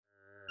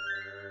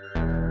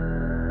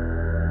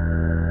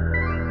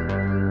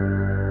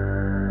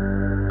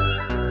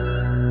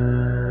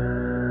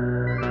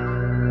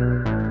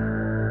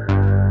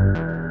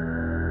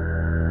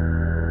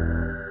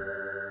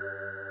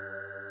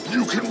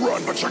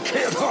I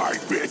can't hide,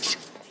 bitch.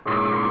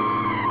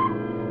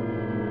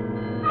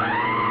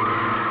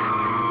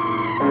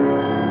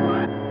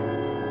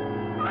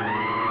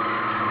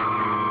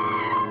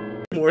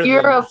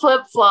 You're a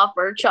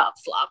flip-flopper, chop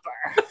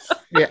flopper.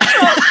 Yeah.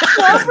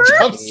 Flopper?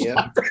 Chop Yep.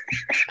 flopper.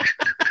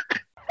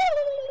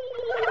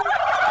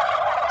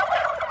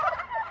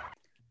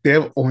 They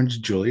have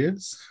Orange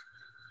Julius.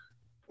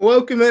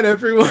 Welcome in,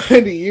 everyone,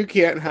 to You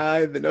Can't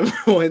Hide, the number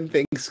one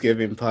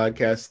Thanksgiving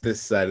podcast this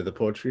side of the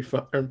poultry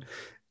farm.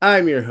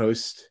 I'm your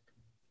host,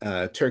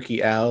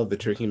 Turkey Al, the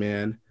Turkey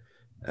Man,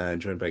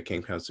 joined by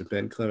King Counselor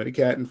Ben, Calamity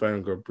Cat, and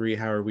Final Girl Bree.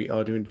 How are we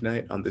all doing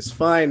tonight on this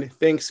fine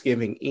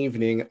Thanksgiving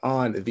evening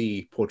on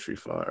the poultry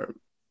farm?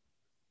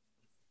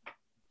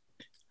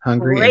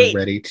 Hungry Great. and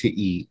ready to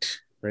eat.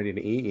 Ready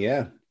to eat?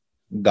 Yeah.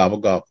 Gobble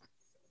gobble.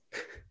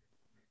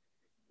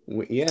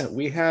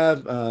 We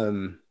have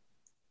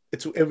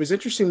it was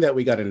interesting that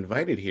we got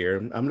invited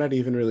here. I'm not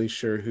even really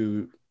sure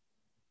who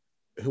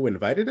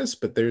invited us,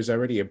 but there's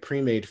already a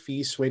pre-made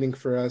feast waiting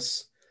for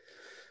us.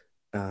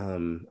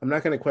 I'm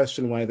not going to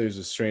question why there's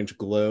a strange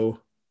glow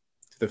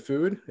to the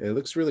food. It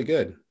looks really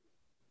good.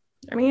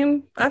 I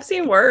mean, I've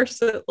seen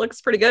worse. It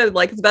looks pretty good.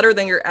 Like, it's better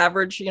than your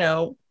average,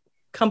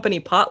 company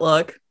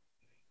potluck.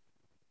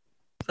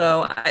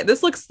 So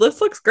this looks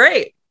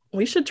great.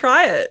 We should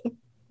try it.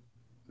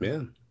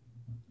 Yeah.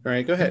 All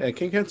right, go ahead.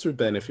 King Counselor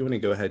Ben, if you want to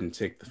go ahead and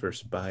take the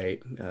first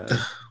bite.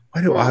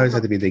 Why do I always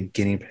have to be the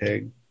guinea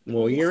pig?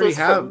 Well, you already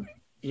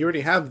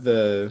have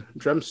the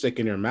drumstick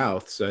in your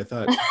mouth, so I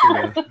thought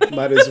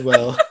might as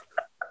well.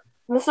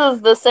 This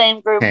is the same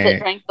group that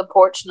drank the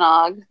porch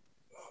nog.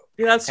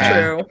 Yeah, that's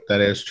true.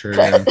 That is true.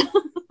 Yeah.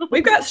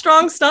 We've got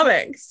strong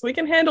stomachs. We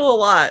can handle a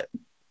lot.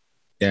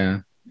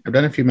 Yeah. I've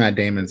done a few Matt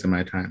Damons in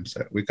my time,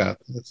 so we got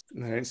this.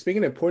 All right,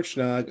 speaking of porch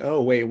nog,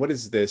 oh wait, what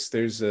is this?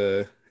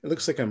 It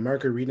looks like a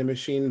margarita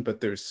machine, but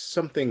there's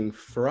something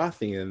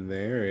frothy in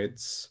there.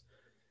 It's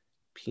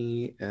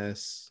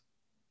PS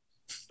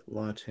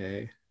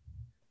latte.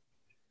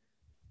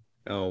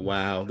 Oh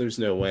wow, there's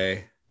no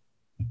way.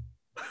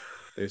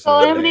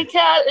 Calamity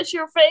Cat is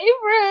your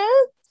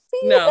favorite.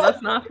 No,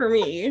 that's not for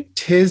me.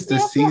 Tis the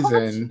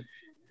season.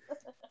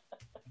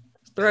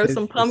 Throw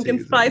some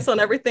pumpkin spice on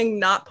everything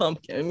not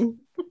pumpkin.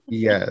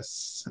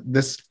 Yes.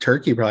 This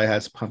turkey probably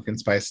has pumpkin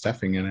spice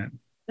stuffing in it.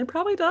 It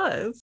probably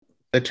does.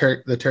 The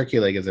turkey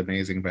leg is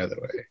amazing, by the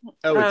way.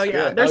 Oh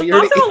yeah. good. There's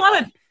also a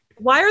lot of.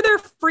 Why are there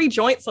free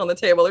joints on the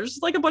table? There's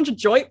just like a bunch of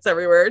joints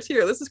everywhere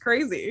too. This is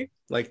crazy.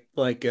 like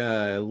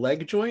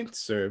leg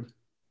joints or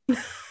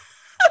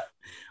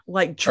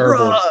like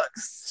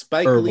drugs.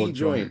 Spike Lee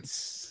joints.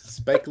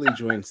 Spike Lee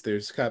joints.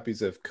 There's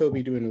copies of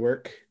Kobe doing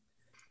work.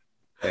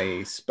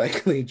 A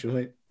Spike Lee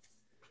joint.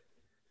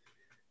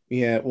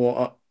 Yeah,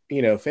 well,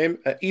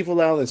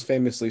 Evil Al is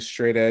famously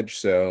straight edge,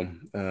 so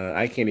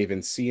I can't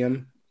even see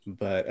him.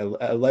 But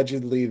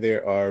allegedly,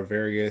 there are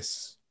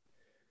various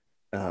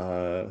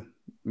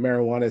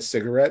marijuana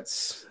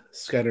cigarettes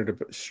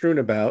strewn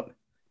about.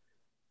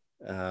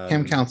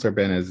 Camp Counselor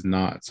Ben is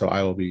not, so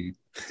I will be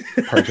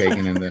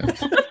partaking in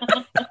this.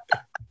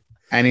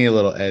 I need a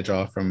little edge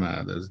off from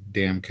those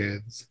damn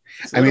kids.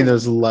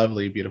 Those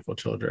lovely, beautiful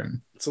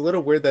children. It's a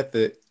little weird that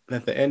the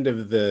end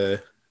of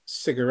the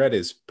cigarette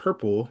is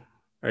purple.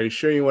 Are you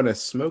sure you want to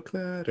smoke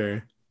that,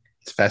 or?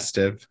 It's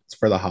festive. It's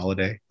for the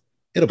holiday.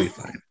 It'll be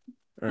fine.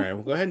 All right,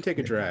 well, go ahead and take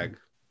a drag.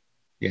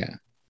 Yeah.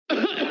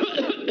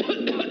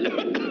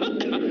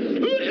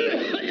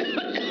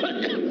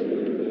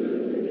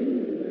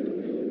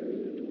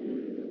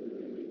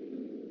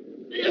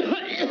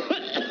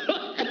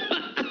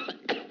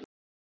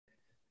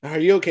 Are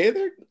you okay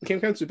there?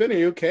 Kim Counselor Ben, are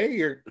you okay?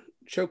 You're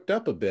choked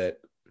up a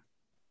bit.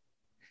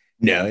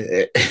 No,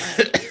 it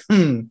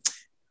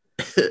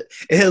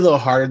hit a little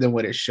harder than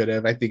what it should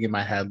have. I think it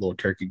might have a little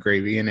turkey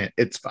gravy in it.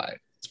 It's fine.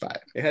 It's fine.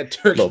 It had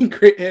turkey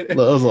gravy. It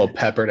was a little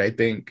peppered, I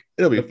think.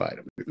 It'll be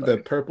fine. The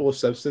purple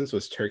substance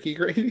was turkey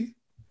gravy?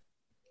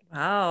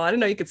 Wow, I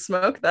didn't know you could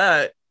smoke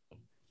that.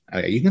 Oh,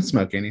 yeah, you can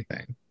smoke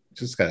anything.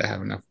 Just gotta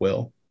have enough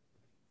will.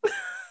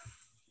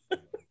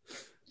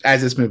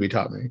 As this movie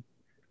taught me,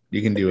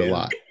 you can do a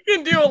lot. You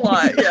can do a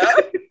lot, yeah.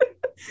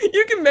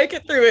 You can make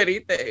it through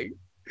anything.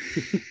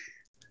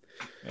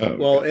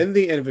 Well, in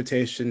the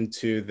invitation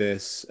to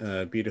this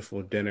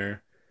beautiful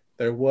dinner,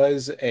 there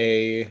was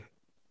a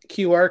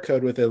QR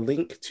code with a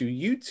link to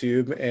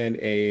YouTube and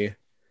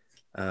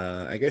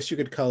I guess you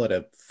could call it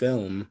a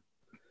film,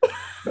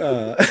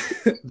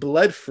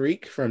 Blood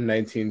Freak from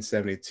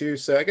 1972.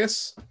 So I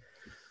guess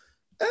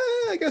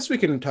we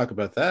can talk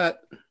about that.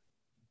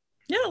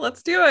 Yeah,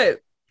 let's do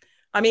it.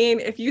 I mean,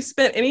 if you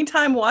spent any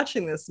time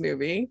watching this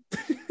movie,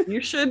 you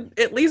should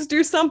at least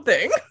do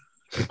something.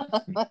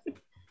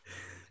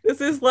 This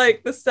is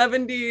like the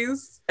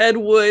 70s Ed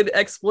Wood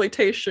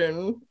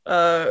exploitation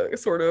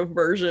sort of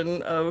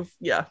version of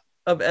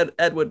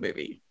Ed Wood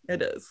movie.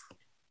 It is.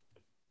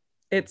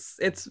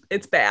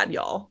 It's bad,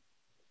 y'all.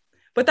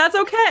 But that's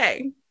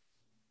okay.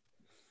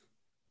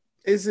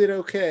 Is it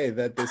okay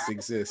that this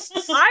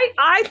exists?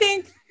 I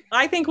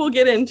think we'll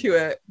get into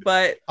it,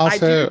 but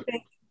Also, I do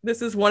think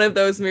this is one of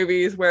those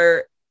movies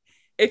where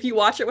if you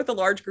watch it with a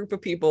large group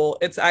of people,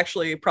 it's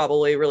actually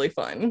probably really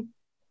fun.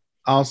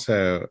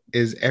 Also,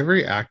 is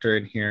every actor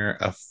in here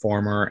a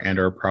former and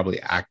or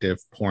probably active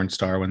porn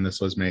star when this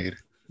was made?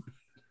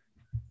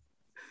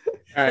 All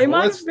right, They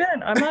might have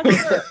been. I'm not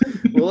sure.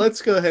 Well,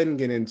 let's go ahead and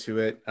get into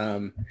it.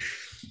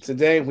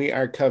 Today we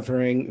are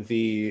covering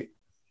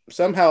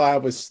somehow I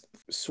was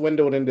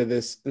swindled into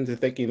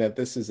thinking that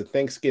this is a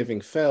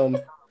Thanksgiving film.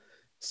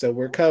 So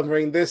we're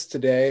covering this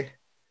today.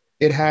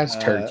 It has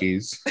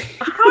turkeys.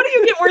 How do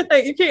you get more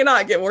you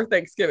cannot get more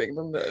Thanksgiving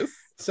than this.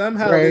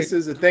 Somehow This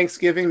is a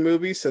Thanksgiving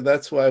movie, so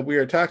that's why we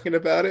are talking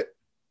about it.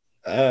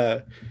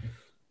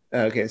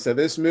 Okay, so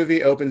this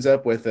movie opens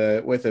up with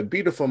a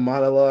beautiful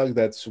monologue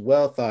that's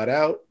well thought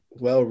out,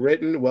 well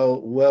written,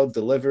 well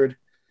delivered.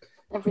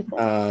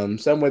 Everything.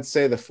 Some would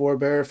say the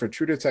forebearer for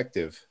True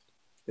Detective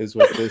is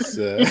what this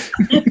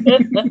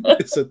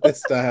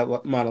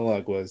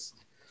monologue was.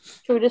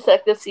 True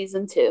Detective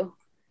season 2.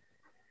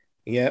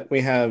 Yeah, we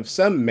have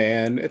some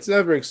man, it's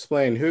never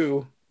explained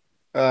who,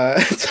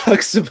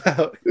 talks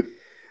about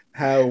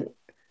how,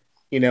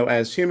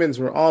 as humans,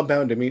 we're all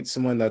bound to meet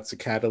someone that's a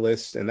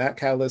catalyst, and that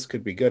catalyst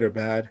could be good or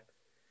bad.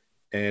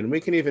 And we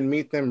can even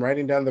meet them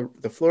riding down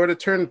the Florida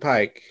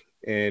Turnpike.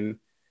 And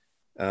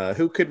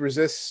who could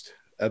resist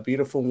a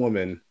beautiful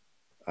woman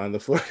on the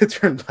Florida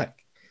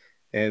Turnpike?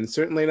 And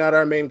certainly not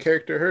our main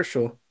character,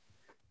 Herschel.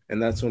 And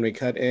that's when we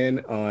cut in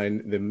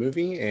on the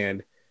movie,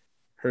 and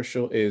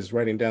Herschel is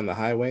riding down the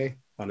highway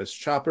on his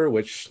chopper,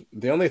 which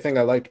the only thing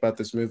I liked about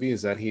this movie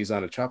is that he's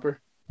on a chopper.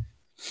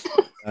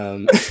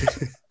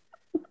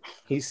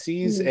 He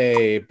sees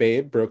a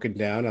babe broken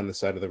down on the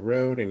side of the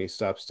road, and he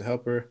stops to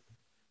help her.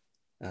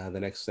 The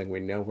next thing we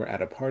know, we're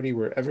at a party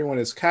where everyone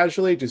is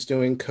casually just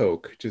doing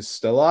coke,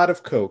 just a lot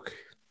of coke,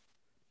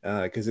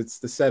 because it's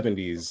the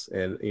 70s,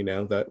 and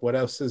what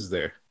else is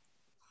there?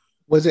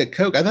 Was it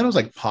coke? I thought it was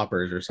like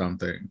poppers or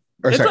something.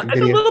 It's a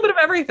little bit of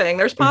everything.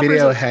 There's poppers,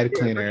 video head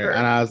cleaner, sure.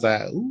 And I was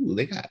like, ooh,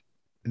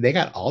 they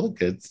got all the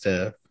good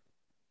stuff.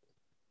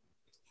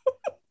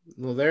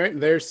 Well,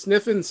 they're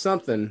sniffing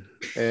something,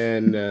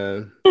 and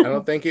I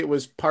don't think it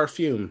was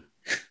perfume.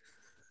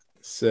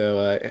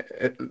 So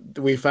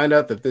we find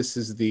out that this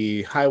is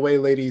the highway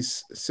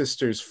lady's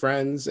sister's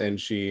friends,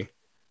 and she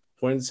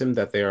warns him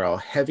that they are all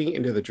heavy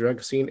into the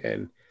drug scene.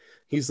 And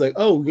he's like,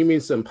 "Oh, you mean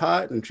some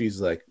pot?" And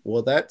she's like,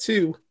 "Well, that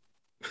too."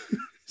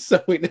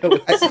 So we know.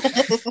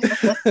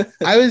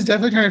 I was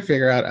definitely trying to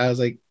figure out. I was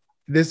like,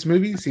 this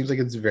movie seems like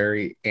it's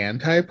very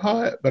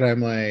anti-pot, but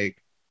I'm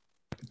like,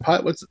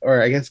 pot was, or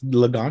I guess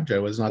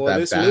Laganja was not that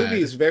bad. This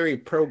movie is very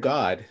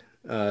pro-God,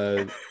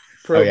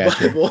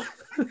 pro-Bible.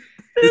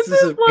 This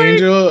is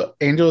like...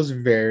 Angel is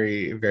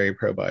very, very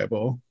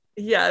pro-Bible.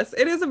 Yes,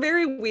 it is a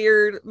very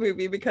weird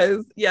movie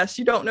because, yes,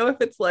 you don't know if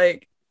it's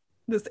like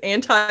this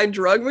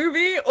anti-drug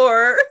movie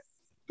or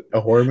a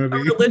horror movie, a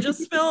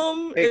religious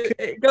film.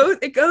 It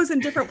goes in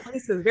different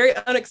places, very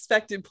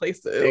unexpected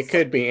places. It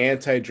could be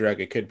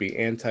anti-drug, it could be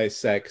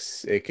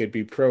anti-sex, it could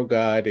be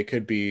pro-God, it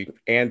could be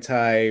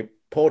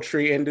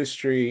anti-poultry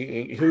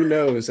industry. Who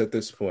knows at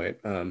this point?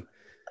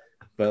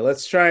 But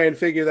let's try and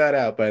figure that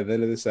out by the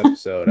end of this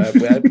episode.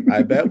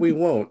 I bet we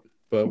won't,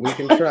 but we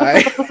can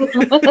try.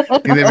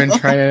 They've been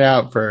trying it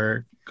out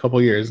for a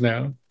couple years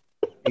now.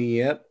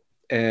 Yep.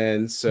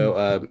 And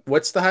so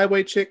what's the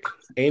highway chick?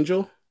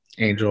 Angel.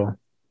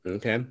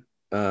 Okay.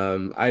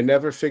 I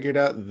never figured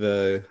out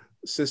the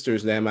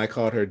sister's name. I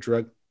called her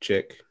drug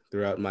chick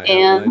throughout my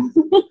outline.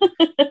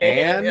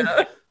 Anne?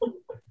 Yeah.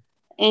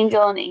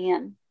 Angel and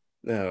Anne.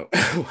 No.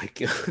 Oh my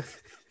God.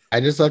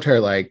 I just loved her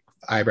like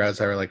eyebrows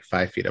that were like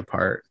 5 feet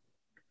apart.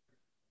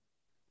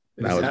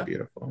 That was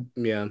beautiful.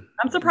 Yeah.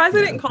 I'm surprised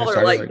they didn't call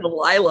her like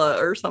Delilah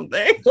or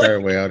something. They're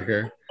way out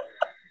here.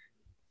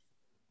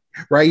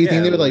 Right, you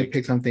think they would like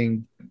pick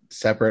something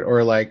separate,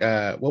 or like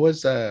what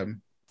was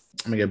I'm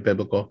gonna get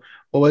biblical.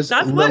 What was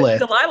Lilith? What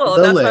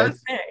Delilah, that's what I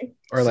was saying.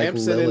 Or like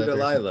Samson Lilith and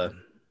Delilah.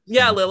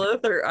 Yeah,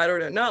 Lilith, or I don't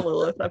know, not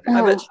Lilith. I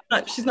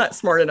bet she's not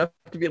smart enough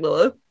to be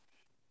Lilith.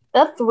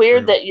 That's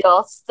weird that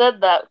y'all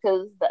said that,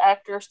 because the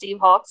actor Steve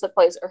Hawks that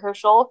plays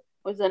Herschel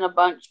played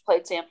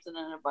Samson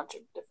in a bunch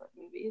of different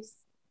movies.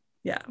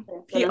 Yeah.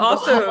 He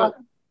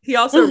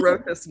also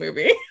wrote this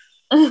movie.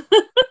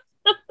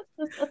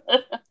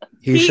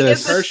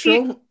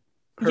 Herschel?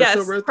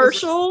 Yes,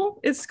 Herschel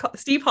is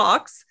Steve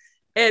Hawks,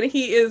 and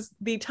he is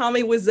the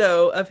Tommy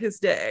Wiseau of his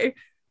day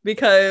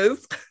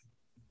because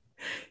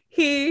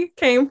he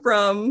came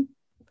from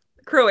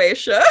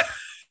Croatia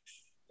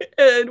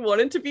and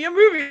wanted to be a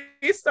movie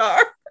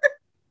star.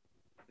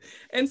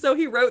 And so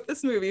he wrote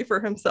this movie for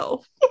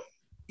himself.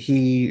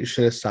 He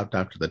should have stopped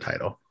after the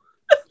title.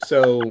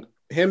 So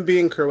him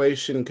being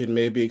Croatian could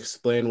maybe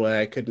explain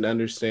why I couldn't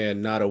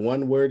understand not a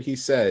one word he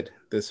said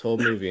this whole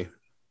movie.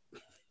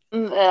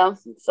 Yeah,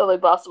 it's totally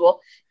possible.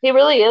 He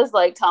really is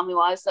like Tommy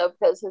Wiseau,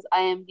 because his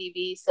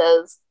IMDb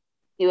says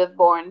he was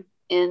born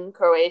in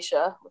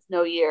Croatia with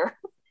no year.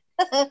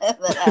 And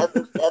then has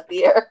his death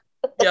year.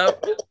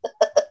 Yep.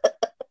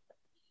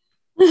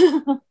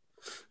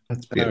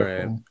 That's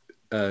beautiful.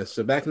 All right.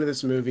 So back into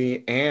this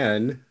movie,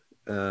 Anne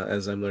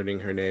as I'm learning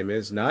her name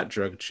is, not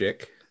drug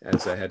chick,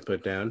 as I had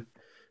put down,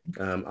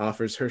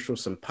 offers Herschel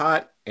some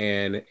pot,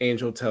 and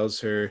Angel tells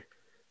her,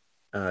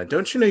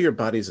 don't you know your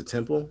body's a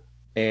temple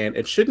and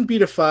it shouldn't be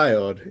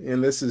defiled?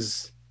 And this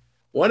is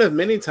one of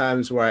many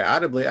times where I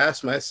audibly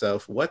ask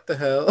myself, what the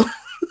hell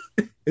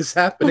is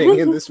happening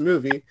in this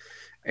movie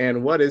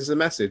and what is the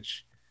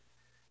message?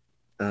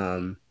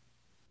 So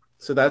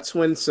that's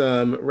when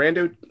some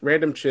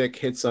random chick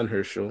hits on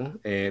Herschel,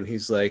 and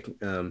he's like,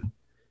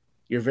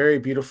 you're very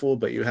beautiful,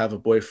 but you have a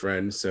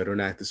boyfriend, so don't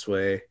act this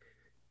way.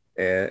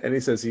 And he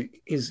says,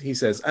 he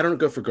says, I don't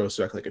go for girls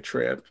who act like a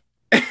tramp.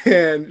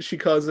 And she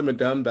calls him a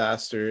dumb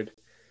bastard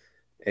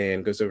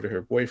and goes over to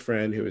her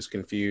boyfriend, who is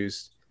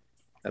confused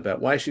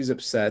about why she's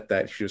upset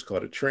that she was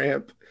called a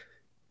tramp.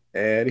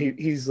 And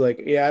he's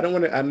like, yeah,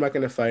 I'm not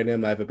going to fight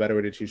him. I have a better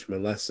way to teach him a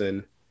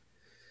lesson.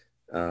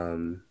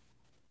 And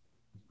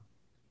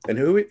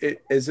who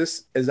is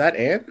this? Is that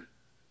Anne?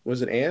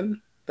 Was it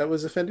Anne that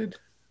was offended?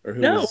 Or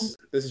who? No.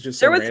 This is just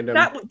there some was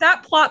random...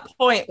 that plot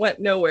point went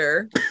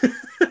nowhere.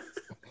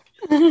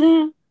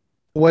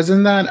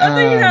 Wasn't that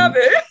Nothing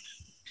happened.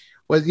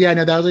 No,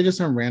 that was like just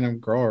some random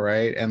girl,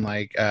 right? And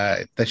like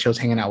that she was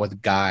hanging out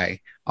with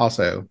Guy.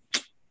 Also,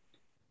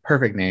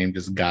 perfect name,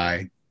 just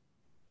Guy.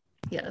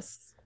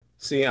 Yes.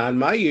 See, on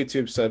my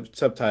YouTube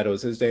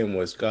subtitles, his name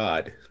was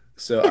God.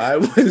 So I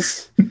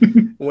was,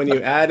 when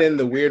you add in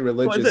the weird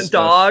religious Was it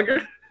stuff,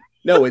 dog?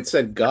 No, it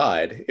said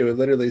God. It would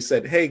literally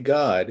said, hey,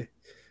 God.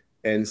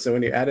 And so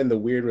when you add in the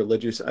weird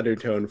religious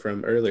undertone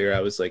from earlier,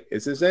 I was like,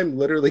 is his name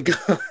literally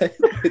God?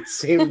 It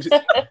seemed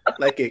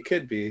like it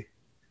could be.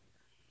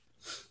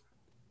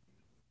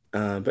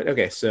 But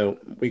okay, so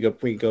we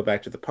go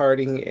back to the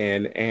party,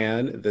 and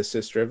Anne, the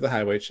sister of the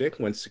highway chick,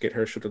 wants to get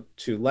Herschel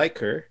to like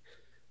her.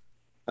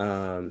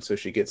 So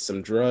she gets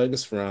some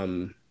drugs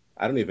from,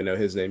 I don't even know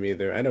his name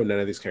either. I know none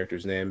of these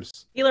characters'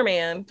 names. Dealer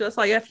man. Just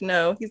all you have to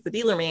know. He's the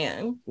dealer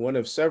man. One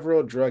of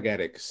several drug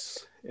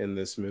addicts in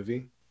this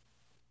movie.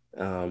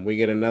 We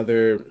get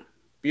another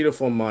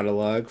beautiful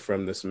monologue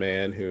from this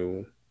man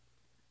who,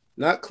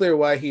 not clear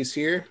why he's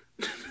here,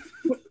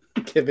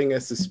 giving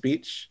us a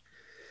speech.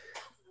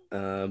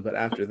 But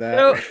after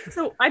that...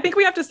 So I think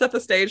we have to set the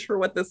stage for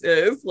what this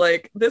is.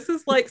 Like, this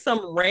is like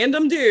some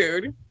random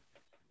dude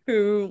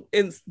who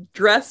is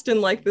dressed in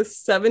like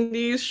this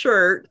 70s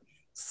shirt,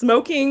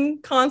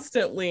 smoking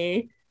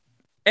constantly,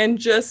 and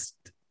just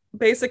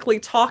basically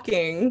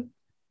talking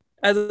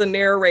as a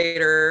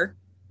narrator,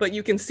 but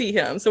you can see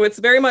him. So it's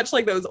very much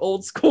like those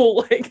old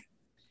school,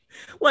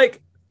 like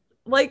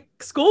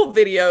school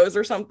videos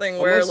or something.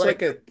 Almost where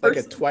like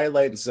a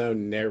Twilight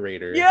Zone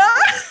narrator. Yeah.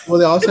 Well,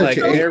 they also like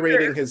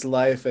narrating his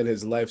life and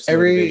his life's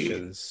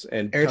motivations,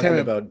 and talking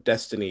about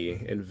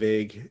destiny and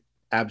vague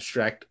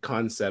abstract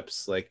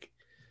concepts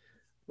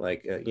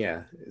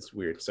yeah, it's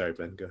weird. Sorry,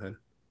 Ben, go ahead.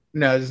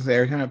 No, just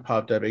every time it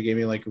popped up, it gave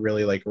me like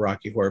really like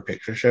Rocky Horror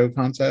Picture Show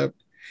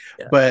concept.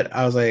 Yeah. But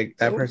I was like,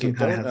 that person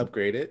kind of has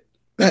upgrade it.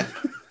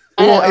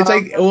 Well, it's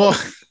like, well,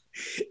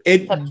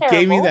 it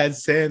gave me that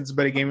sense,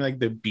 but it gave me like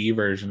the B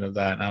version of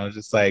that, and I was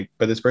just like,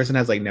 but this person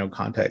has like no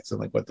context of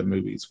like what the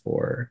movie's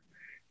for.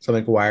 So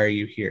like, why are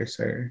you here,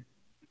 sir?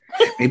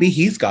 Maybe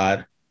he's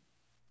God.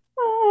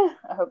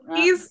 I hope not.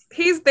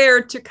 He's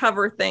there to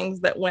cover things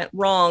that went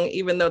wrong,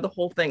 even though the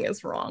whole thing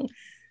is wrong.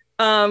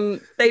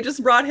 They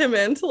just brought him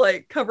in to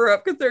like cover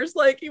up, because there's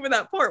like even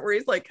that part where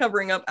he's like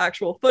covering up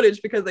actual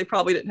footage because they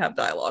probably didn't have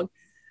dialogue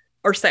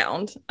or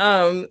sound.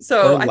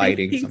 So or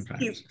lighting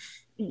sometimes.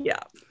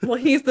 Yeah. Well,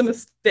 he's the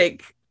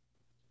mistake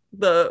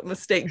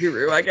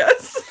guru, I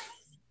guess.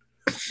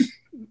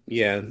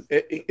 Yeah,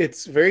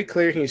 it's very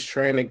clear he's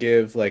trying to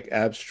give like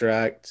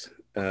abstract,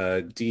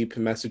 deep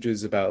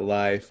messages about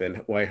life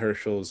and why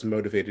Herschel's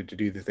motivated to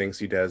do the things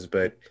he does,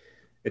 but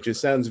it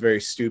just sounds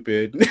very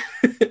stupid.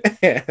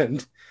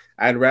 And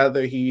I'd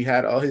rather he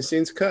had all his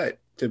scenes cut,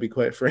 to be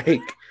quite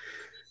frank.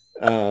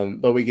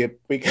 But we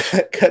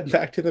cut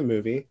back to the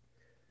movie,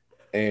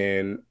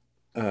 and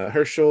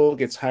Herschel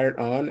gets hired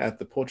on at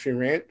the poultry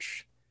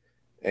ranch,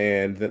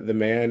 and the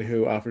man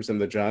who offers him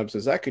the job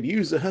says, I could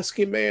use a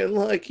husky man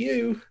like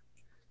you.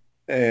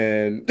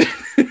 And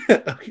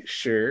okay,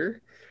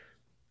 sure.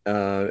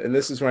 And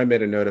this is where I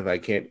made a note of I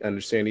can't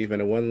understand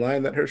even a one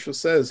line that Herschel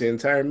says the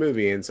entire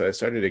movie, and so I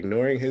started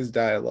ignoring his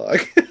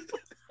dialogue.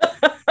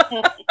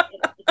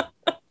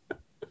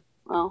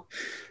 Well,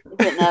 he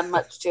didn't add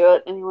much to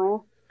it anyway.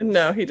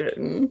 No, he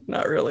didn't.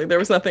 Not really. There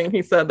was nothing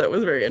he said that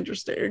was very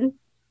interesting.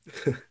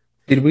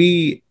 Did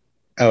we...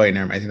 Oh, wait,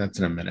 never mind. I think that's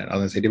in a minute. I was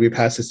going to say, did we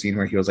pass the scene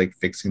where he was like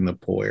fixing the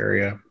pool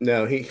area?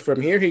 No, from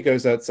here he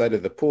goes outside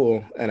of the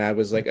pool, and I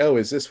was like, oh,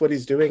 is this what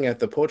he's doing at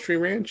the poultry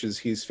ranch? Is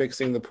he's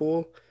fixing the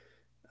pool?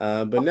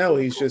 But no,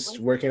 he's just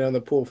working on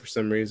the pool for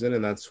some reason,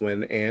 and that's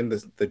when Anne,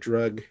 the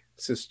drug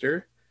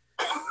sister,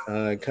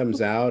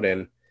 comes out,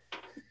 and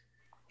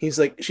she's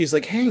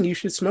like, hey, you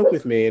should smoke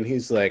with me. And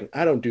he's like,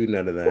 I don't do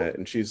none of that.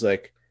 And she's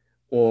like,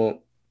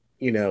 well,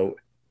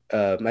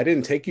 I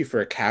didn't take you for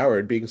a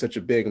coward being such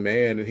a big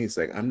man. And he's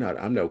like, I'm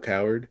no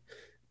coward.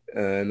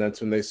 and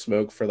that's when they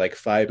smoke for like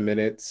 5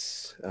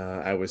 minutes.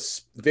 I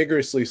was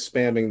vigorously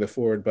spamming the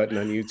forward button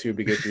on YouTube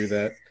to get through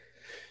that.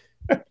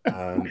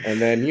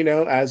 And then,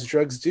 as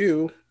drugs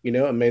do,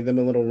 it made them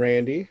a little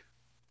randy.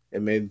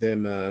 It made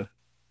them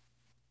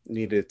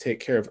need to take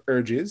care of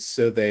urges.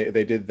 So they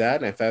did that,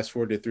 and I fast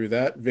forwarded through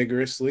that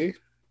vigorously.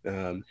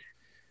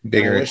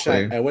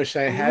 Vigorously. I wish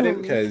I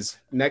hadn't, because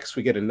next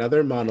we get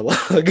another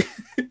monologue.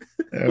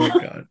 Oh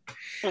God.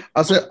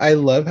 Also, I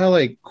love how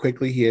like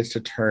quickly he has to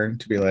turn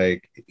to be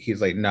like,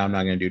 he's like, no, I'm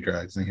not gonna do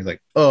drugs, and he's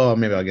like, oh,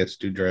 maybe I'll get to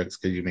do drugs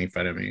because you made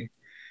fun of me.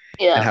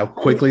 Yeah. And how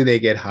quickly they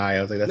get high.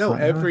 I was like, that's no, not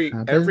how it every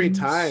happens.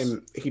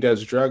 time he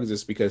does drugs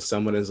is because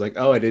someone is like,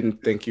 oh, I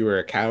didn't think you were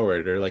a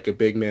coward, or like a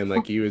big man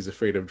like you is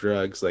afraid of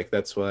drugs. Like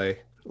that's why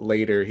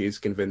later he's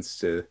convinced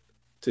to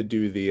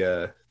do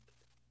the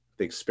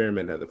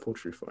experiment at the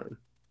poultry farm.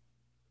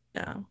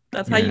 Yeah,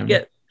 that's how you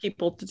get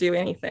people to do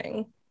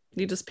anything.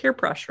 You just peer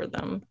pressure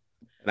them.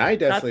 And I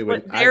definitely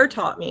That's what Dare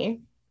taught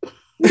me.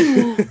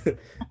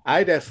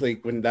 I definitely,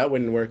 when that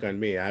wouldn't work on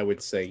me, I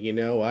would say,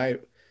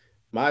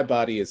 my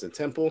body is a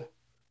temple,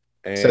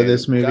 and so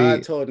this movie,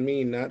 God told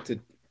me not to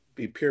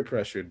be peer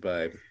pressured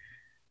by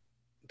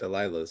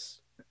Delilah's.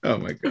 Oh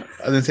my God.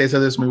 I was gonna say, so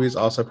this movie is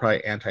also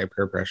probably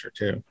anti-peer pressure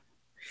too.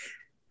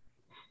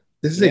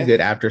 This is a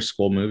good after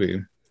school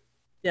movie.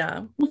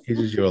 Yeah.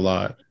 Teaches you a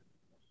lot.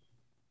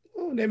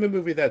 Oh, name a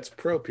movie that's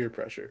pro peer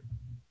pressure.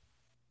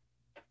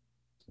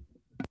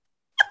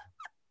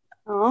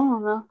 Oh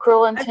no,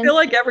 Cruel Intentions. I feel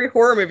like every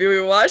horror movie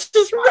we watch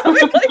is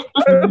probably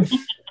like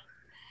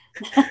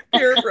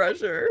peer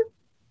pressure.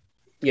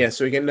 Yeah,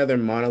 so we get another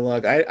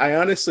monologue. I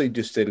honestly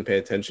just didn't pay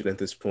attention at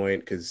this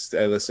point because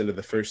I listened to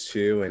the first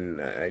two and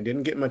I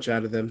didn't get much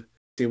out of them.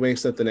 He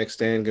wakes up the next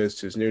day and goes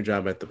to his new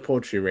job at the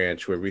poultry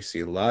ranch, where we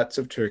see lots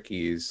of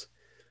turkeys,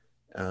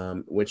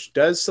 which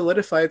does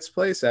solidify its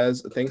place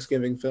as a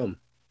Thanksgiving film.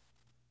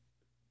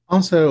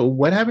 Also,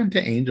 what happened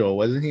to Angel?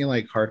 Wasn't he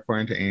like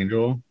hardcore into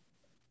Angel?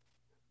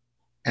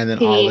 And then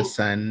all of a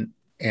sudden,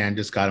 Anne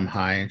just got him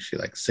high and she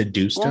like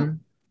seduced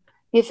him.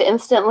 He's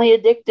instantly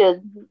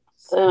addicted.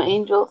 So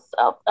Angel's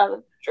out of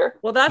the picture.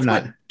 Well, that's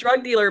what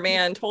drug dealer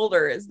man told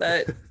her, is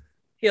that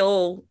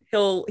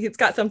he's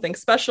got something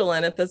special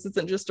in it. This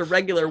isn't just a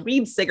regular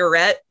weed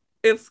cigarette.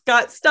 It's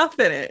got stuff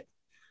in it,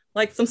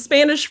 like some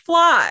Spanish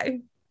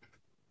fly.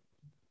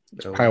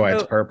 Probably why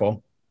it's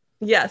purple.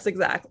 Yes,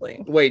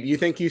 exactly. Wait, you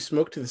think you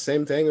smoked the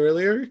same thing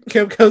earlier,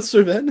 Camp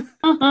Counselor Ben?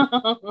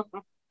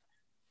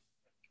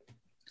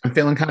 I'm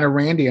feeling kind of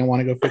randy. I want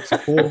to go fix a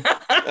pool.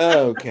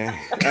 Okay.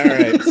 All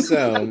right.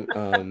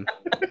 So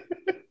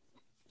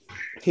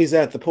he's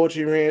at the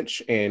poultry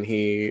ranch and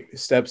he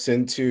steps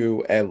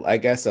into, a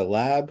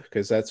lab,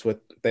 because that's what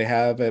they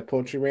have at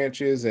poultry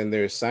ranches. And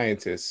there's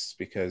scientists,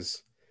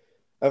 because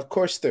of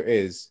course there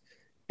is.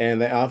 And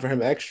they offer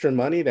him extra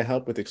money to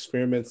help with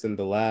experiments in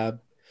the lab.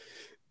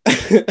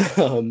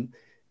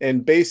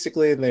 And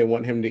basically they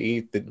want him to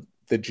eat the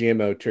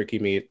GMO turkey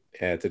meat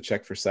to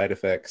check for side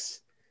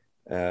effects.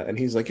 And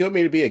he's like, you want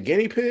me to be a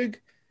guinea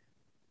pig?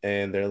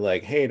 And they're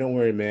like, hey, don't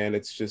worry, man.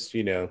 It's just,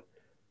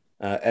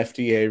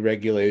 FDA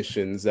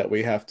regulations that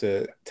we have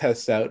to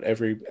test out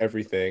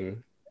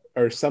everything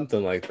or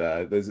something like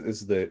that. This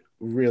is the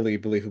really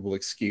believable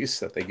excuse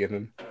that they give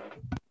him.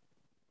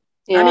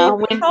 Yeah, I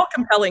mean, it's all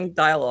compelling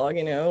dialogue,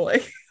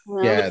 like.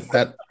 Yeah,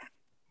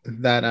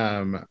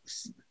 that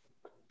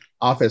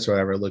office or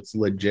whatever looks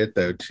legit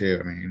though too.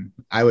 I mean,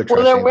 I would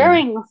trust. Well, they're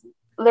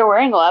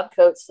wearing lab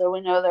coats, so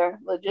we know they're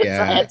legit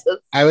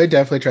scientists. I would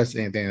definitely trust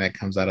anything that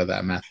comes out of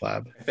that meth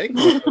lab. I think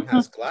one of them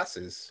has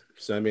glasses,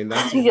 so I mean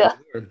that's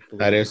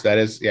that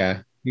is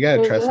yeah. You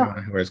gotta trust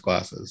someone who wears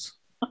glasses.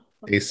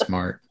 He's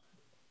smart.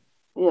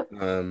 Yep.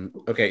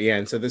 Okay, yeah,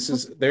 and so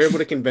they're able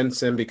to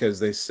convince him because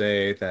they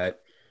say that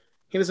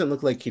he doesn't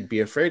look like he'd be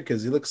afraid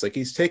because he looks like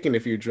he's taken a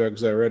few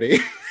drugs already.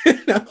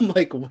 And I'm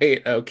like,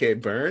 wait, okay,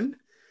 burn.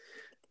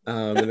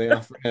 And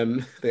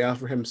they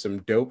offer him some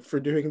dope for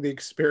doing the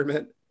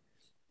experiment.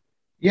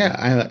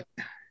 Yeah,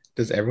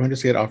 does everyone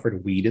just get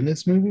offered weed in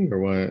this movie or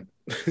what?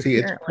 See,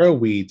 it's pro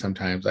weed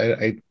sometimes.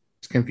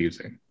 It's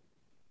confusing.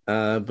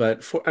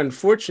 But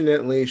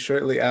unfortunately,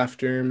 shortly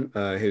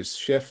after his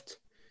shift,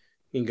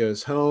 he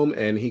goes home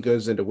and he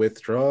goes into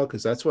withdrawal,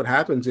 because that's what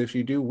happens if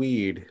you do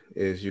weed,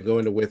 is you go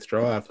into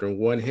withdrawal after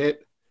one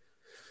hit.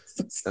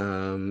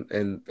 And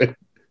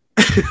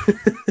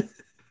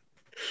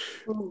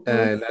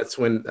and that's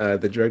when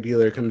the drug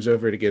dealer comes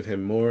over to give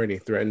him more, and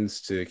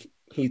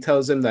he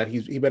tells him that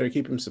he better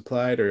keep him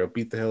supplied or he'll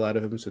beat the hell out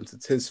of him, since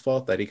it's his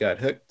fault that he got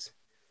hooked.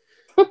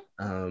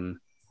 And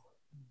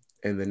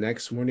the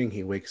next morning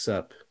he wakes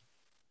up.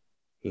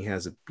 He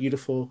has a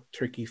beautiful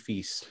turkey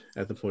feast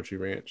at the poultry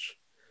ranch.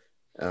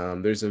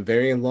 There's a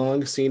very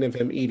long scene of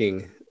him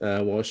eating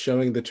while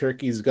showing the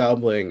turkeys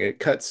gobbling. It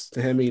cuts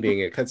to him eating.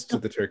 It cuts to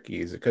the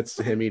turkeys. It cuts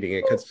to him eating.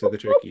 It cuts to the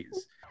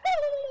turkeys.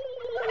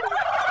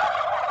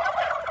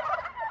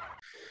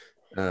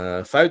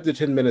 5 to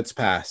 10 minutes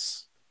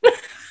pass.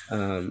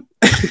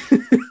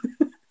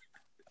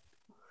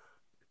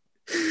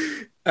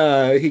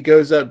 He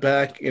goes up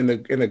back in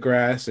the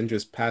grass and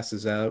just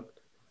passes out.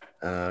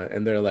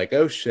 And they're like,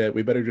 "Oh shit,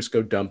 we better just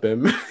go dump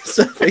him."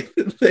 so they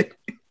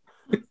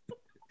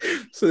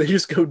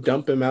just go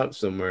dump him out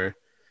somewhere.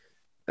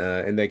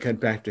 And they cut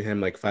back to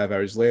him like 5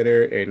 hours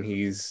later, and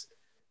he's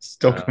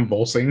Still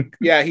convulsing.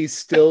 yeah, he's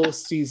still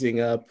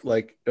seizing up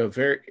like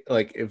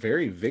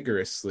very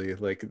vigorously.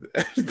 Like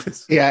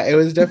Yeah, it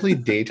was definitely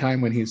daytime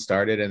when he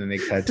started, and then they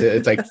cut to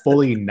it's like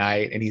fully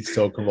night, and he's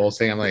still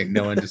convulsing. I'm like,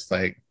 no one just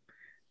like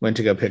went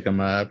to go pick him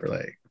up or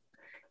like.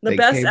 The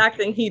best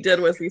acting he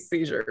did was these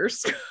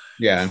seizures.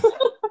 Yeah.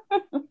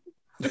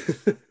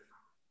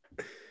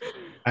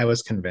 I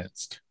was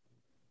convinced.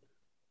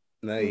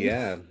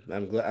 Yeah,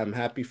 I'm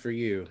happy for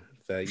you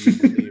that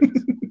you believed.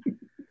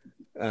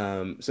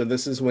 So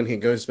this is when he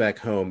goes back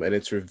home, and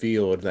it's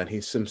revealed that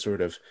he's some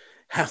sort of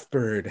half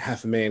bird,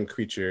 half man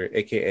creature,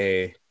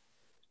 aka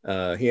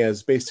he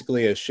has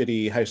basically a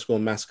shitty high school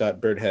mascot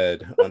bird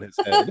head on his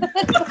head,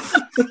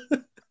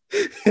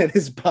 and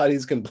his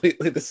body's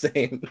completely the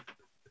same.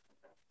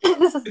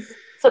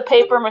 It's a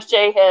paper mache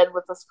head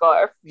with a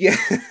scarf. Yeah,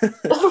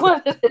 That's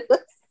what it is.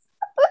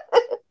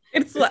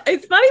 It's not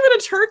even a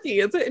turkey.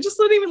 It just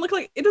doesn't even look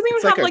like. It doesn't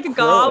even have like a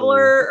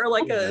gobbler or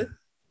like a.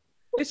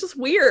 It's just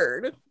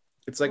weird.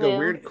 It's like a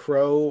weird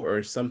crow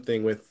or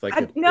something with like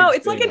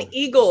it's like an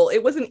eagle.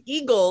 It was an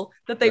eagle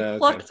that they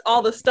plucked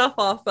all the stuff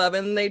off of,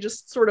 and they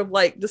just sort of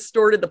like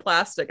distorted the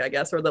plastic, I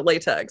guess, or the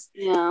latex.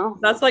 Yeah,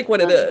 that's like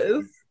what it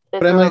is. They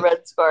put a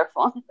red scarf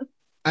on it.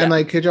 I'm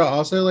like, could y'all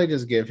also like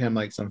just give him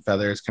like some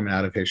feathers coming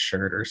out of his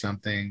shirt or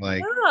something?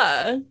 Like,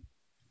 yeah,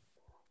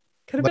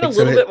 could have been a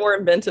little bit more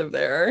inventive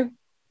there.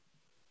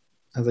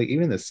 I was like,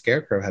 even the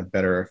scarecrow had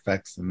better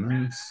effects than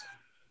this.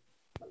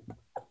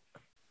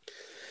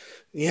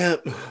 Yeah,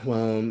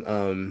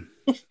 well,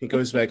 he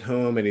goes back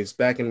home and he's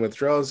back in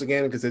withdrawals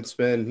again because it's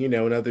been,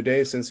 another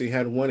day since he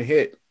had one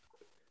hit.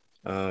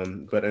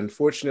 But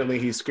unfortunately,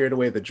 he scared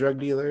away the drug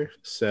dealer.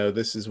 So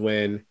this is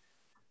when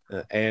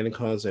Anne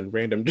calls in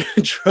random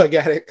drug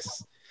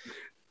addicts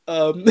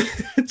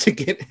to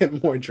get him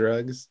more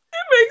drugs.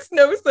 It makes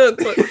no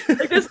sense.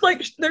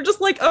 They're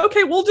just like,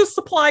 okay, we'll just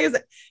supply his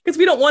because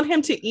we don't want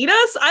him to eat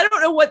us. I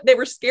don't know what they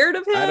were scared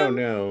of him. I don't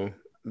know.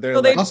 They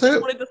just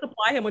wanted to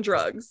supply him with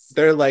drugs.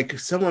 They're like,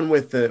 someone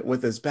with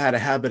as bad a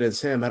habit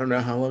as him, I don't know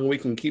how long we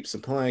can keep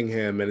supplying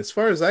him. And as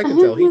far as I can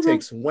tell, he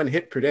takes one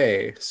hit per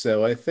day.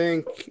 So I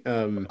think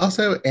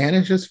also Anne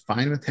is just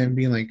fine with him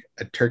being like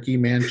a turkey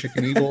man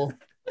chicken eagle.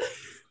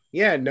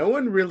 Yeah, no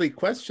one really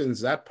questions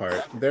that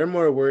part. They're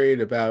more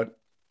worried about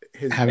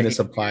his having to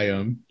supply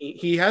him.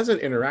 He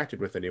hasn't interacted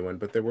with anyone,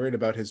 but they're worried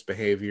about his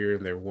behavior,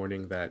 and they're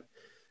warning that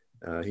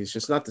he's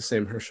just not the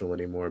same Herschel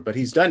anymore. But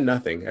he's done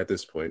nothing at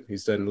this point.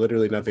 He's done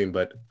literally nothing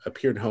but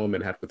appeared home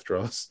and had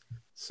withdrawals.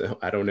 So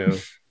I don't know.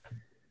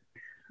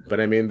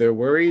 But I mean, their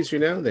worries,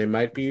 they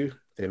might be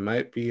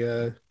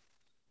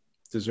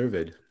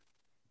deserved.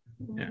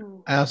 Yeah.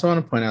 I also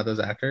want to point out those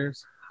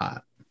actors,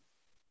 hot.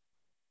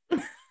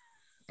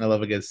 I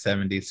love a good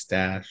 70s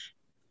stash.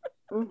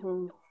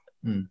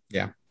 Mm-hmm.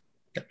 Yeah.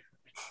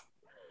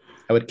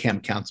 I would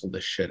camp counsel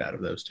the shit out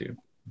of those two.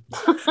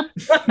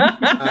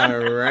 All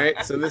right.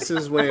 So this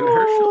is when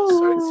Herschel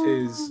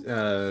starts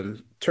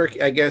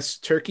his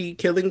turkey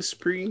killing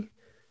spree.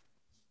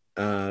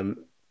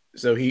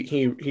 So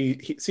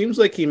he seems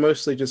like he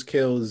mostly just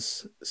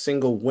kills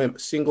single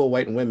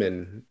white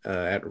women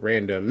at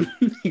random.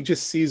 He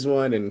just sees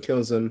one and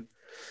kills them.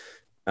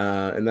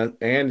 And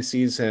Anne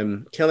sees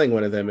him killing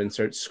one of them and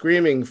starts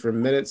screaming for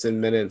minutes and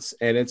minutes.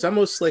 And it's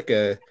almost like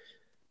a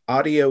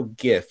audio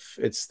GIF.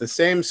 It's the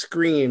same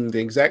scream, the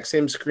exact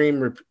same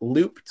scream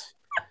looped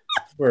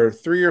for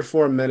 3 or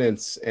 4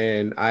 minutes.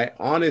 And I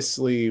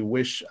honestly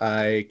wish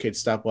I could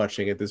stop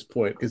watching at this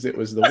point because it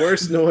was the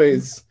worst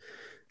noise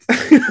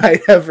I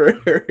ever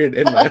heard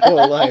in my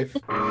whole life.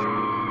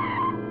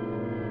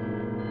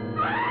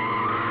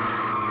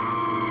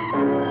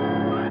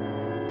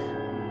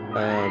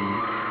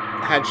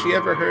 Had she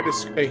ever heard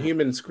a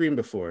human scream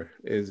before?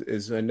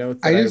 Is a note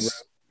that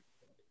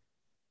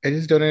I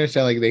just don't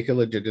understand. Like, they could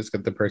legit just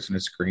get the person to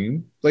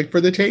scream, like,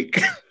 for the take.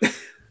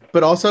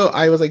 But also,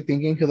 I was like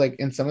thinking, because like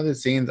in some of the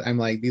scenes, I'm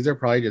like, these are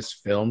probably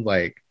just filmed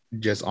like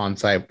just on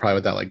site, probably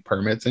without like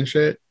permits and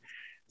shit.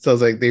 So I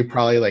was like, they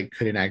probably like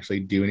couldn't actually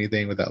do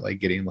anything without like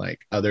getting like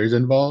others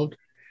involved.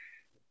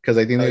 Because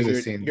I think there's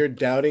a scene. You're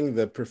doubting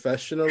the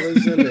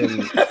professionalism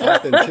and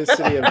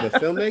authenticity of the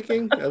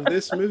filmmaking of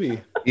this movie.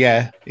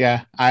 Yeah.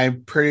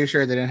 I'm pretty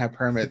sure they didn't have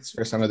permits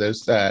for some of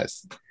those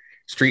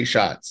street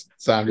shots.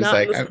 So I'm just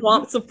not the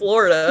swamps of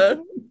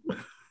Florida.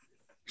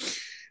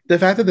 The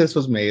fact that this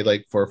was made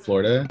like for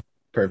Florida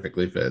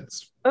perfectly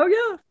fits. Oh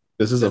yeah.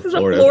 This is a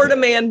Florida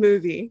man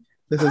movie.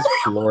 This is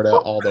Florida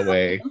all the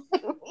way.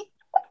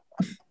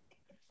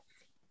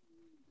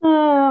 Oh,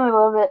 I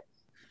love it.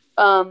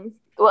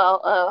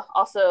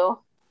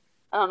 Also,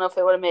 I don't know if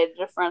it would have made a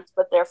difference,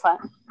 but their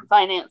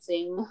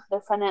financier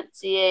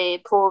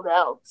pulled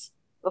out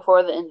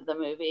before the end of the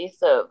movie,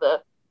 so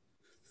the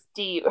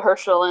Steve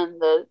Herschel and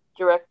the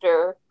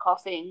director,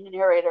 coughing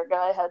narrator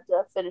guy had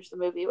to finish the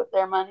movie with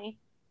their money.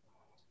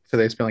 So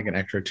they spent like an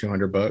extra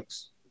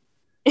 $200.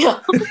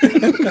 Yeah.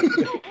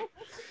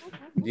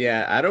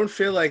 Yeah, I don't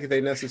feel like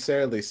they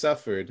necessarily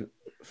suffered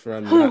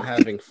from not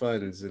having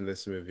funds in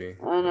this movie.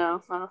 I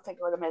know. I don't think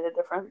it would have made a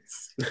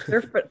difference.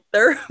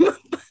 Their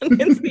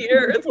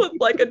financier is with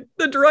like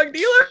the drug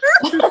dealer.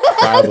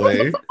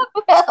 Probably.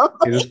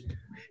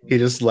 He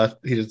just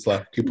left. He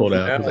pulled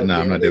out. He's like, no,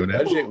 I'm not doing it.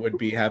 Budget would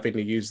be having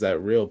to use that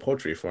real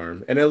poultry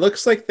farm, and it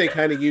looks like they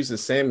kind of use the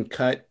same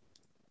cut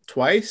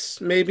twice,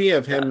 maybe,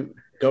 of him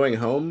going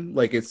home.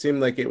 Like it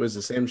seemed like it was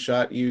the same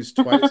shot used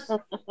twice.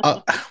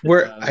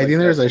 Where I think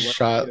there's a the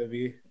shot.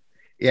 POV.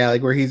 Yeah,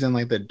 like where he's in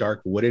like the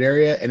dark wooded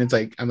area, and it's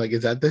like I'm like,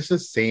 is that this the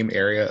same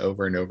area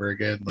over and over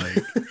again? Like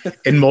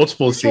in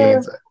multiple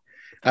scenes.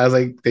 I was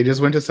like, they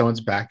just went to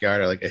someone's backyard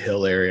or like a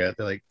hill area.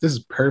 They're like, this is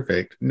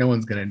perfect. No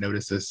one's gonna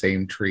notice the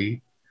same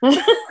tree.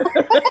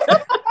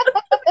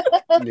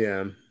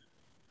 Yeah.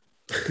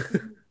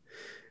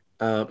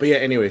 But yeah,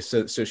 anyway,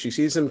 so she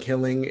sees him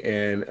killing,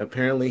 and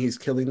apparently he's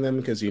killing them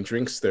because he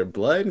drinks their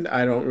blood.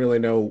 I don't really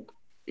know,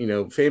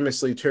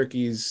 famously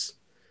turkeys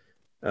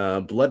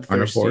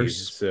bloodthirsty.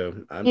 So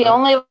he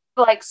only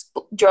likes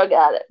drug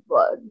addict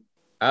blood.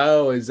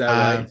 Oh, is that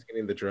why he's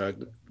getting the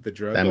drug?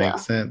 That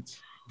makes sense.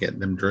 Getting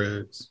them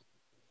drugs.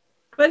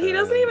 But he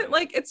doesn't even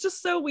like, it's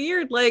just so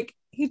weird. Like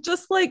he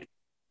just like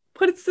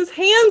puts his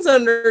hands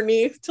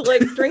underneath to like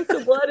drink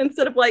the blood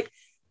instead of like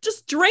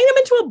just drain him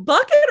into a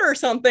bucket or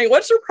something.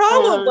 What's your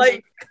problem?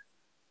 Like,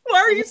 why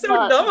are you so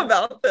dumb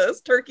about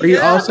this, turkey? Or you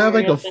also have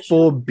like a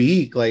full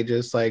beak, like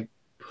just like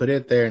put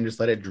it there and just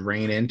let it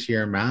drain into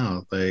your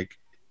mouth. Like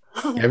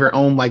you have your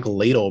own like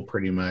ladle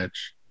pretty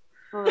much.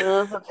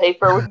 The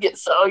paper would get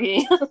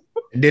soggy.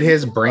 Did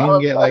his brain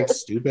get like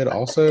stupid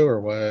also,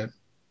 or what?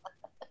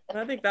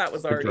 I think that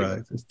was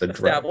already It's the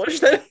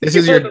established. This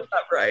is your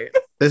right.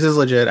 This is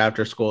legit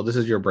after school. This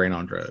is your brain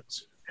on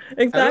drugs.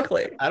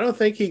 Exactly. I don't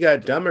think he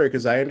got dumber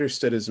because I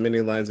understood as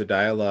many lines of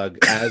dialogue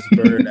as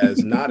Bird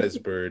as not as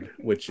Bird,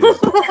 which is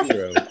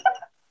 0.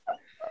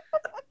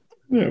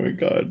 Oh my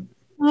god.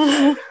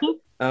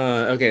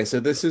 Okay, so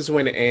this is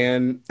when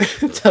Anne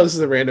tells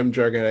the random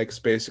drug addicts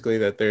basically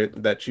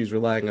that she's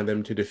relying on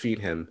them to defeat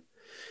him.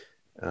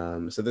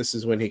 So this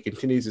is when he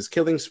continues his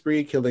killing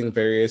spree, killing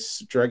various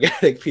drug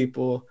addict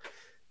people.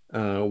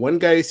 One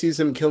guy sees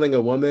him killing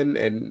a woman,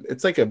 and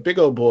it's like a big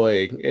old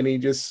boy, and he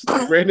just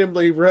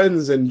randomly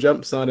runs and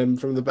jumps on him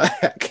from the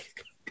back,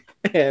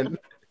 and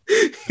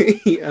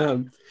he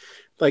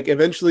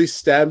eventually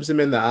stabs him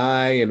in the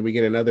eye, and we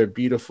get another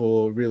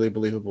beautiful, really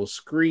believable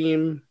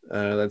scream.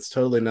 That's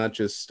totally not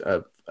just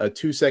a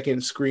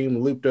 2-second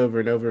scream looped over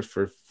and over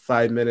for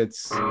 5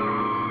 minutes.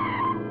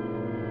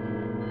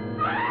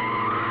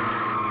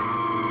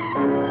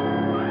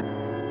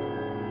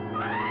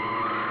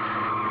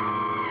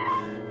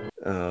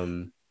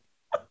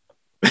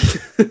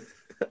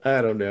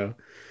 I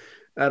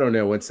don't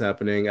know what's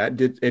happening. It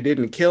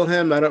didn't kill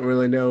him. I don't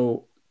really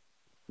know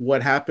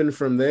what happened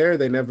from there.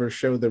 They never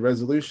show the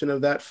resolution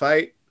of that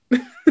fight.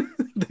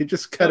 They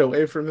just cut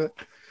away from it.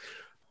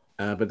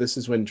 But this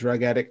is when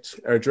drug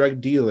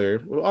dealer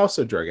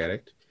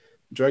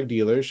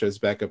shows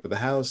back up at the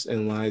house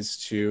and lies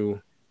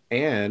to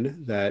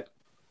Anne that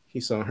he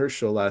saw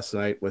Herschel last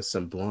night with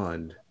some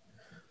blonde.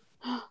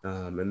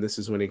 And this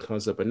is when he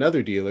calls up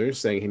another dealer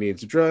saying he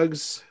needs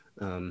drugs.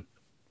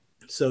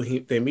 So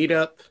they meet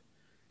up,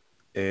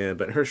 but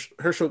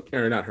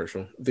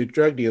the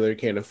drug dealer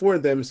can't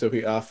afford them, so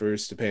he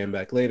offers to pay him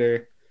back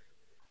later,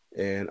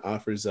 and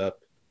offers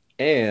up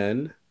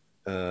Anne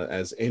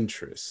as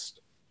interest.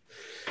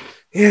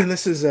 Yeah, and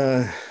this is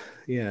a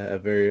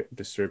very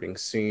disturbing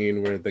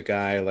scene where the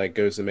guy like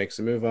goes and makes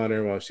a move on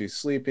her while she's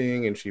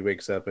sleeping, and she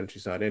wakes up and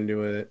she's not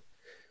into it.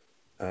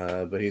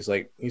 But he's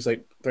like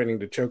threatening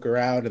to choke her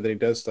out, and then he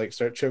does like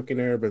start choking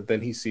her, but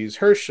then he sees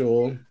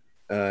Herschel.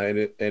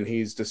 And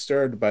he's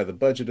disturbed by the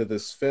budget of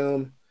this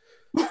film,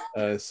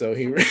 so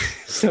he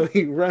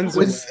runs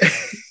away.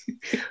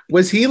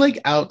 Was he like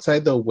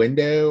outside the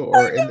window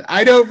or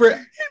I'm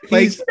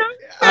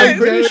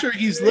pretty sure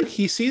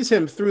he sees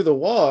him through the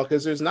wall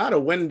because there's not a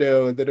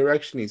window in the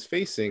direction he's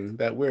facing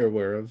that we're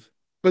aware of.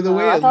 But the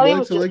way it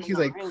looks like he's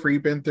like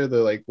creeping through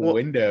the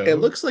window. It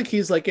looks like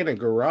he's like in a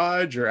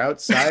garage or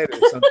outside or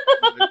something.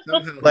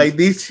 Like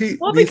these two.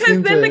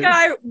 Because then the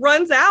guy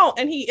runs out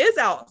and he is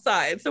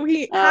outside. So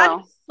he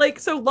had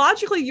so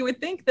logically you would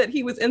think that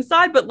he was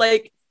inside, but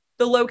like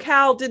the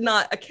locale did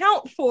not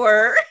account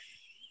for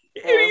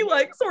any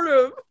like sort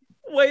of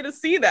way to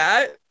see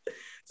that.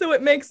 So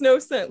it makes no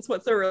sense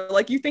whatsoever.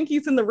 Like you think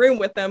he's in the room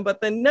with them,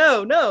 but then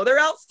no, they're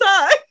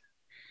outside.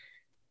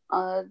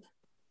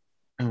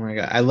 Oh my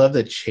god, I love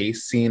the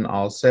chase scene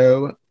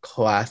also.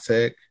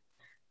 Classic,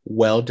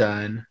 well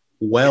done,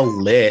 well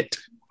lit.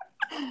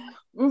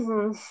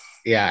 Mm-hmm.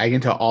 Yeah, I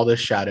can tell all the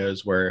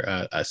shadows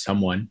were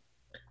someone.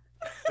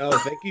 Oh,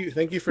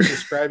 thank you for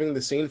describing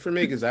the scene for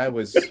me because I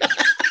was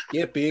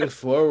skipping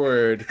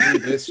forward through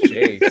this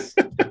chase.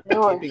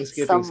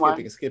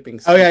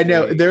 Skipping. Oh yeah,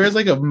 no, there was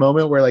like a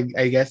moment where like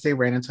I guess they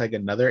ran into like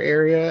another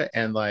area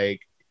and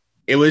like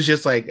it was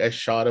just like a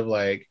shot of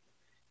like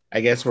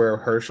I guess where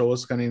Herschel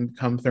was going to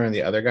come through and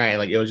the other guy, and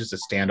like it was just a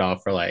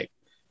standoff for like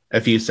a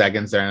few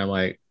seconds there, and I'm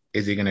like,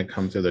 is he going to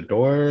come through the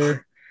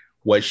door?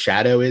 What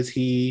shadow is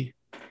he?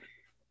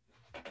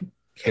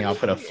 Can I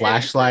put a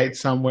flashlight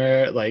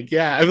somewhere? Like,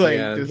 yeah, I'm like,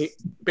 Yeah,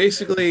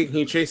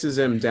 he chases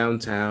him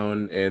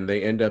downtown, and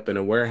they end up in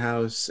a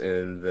warehouse,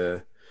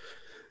 and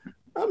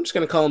I'm just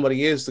gonna call him what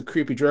he is. The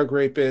creepy drug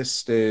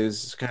rapist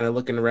is kind of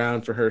looking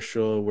around for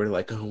Herschel. We're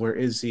like, oh, where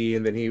is he?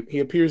 And then he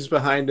appears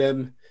behind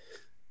him,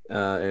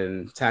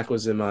 and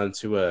tackles him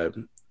onto a.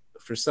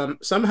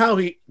 Somehow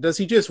he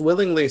just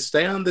willingly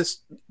stay on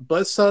this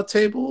buzzsaw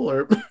table,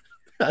 or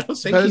I don't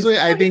think. Supposedly,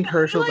 I think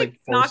Herschel's like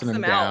forcing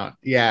him down. Out.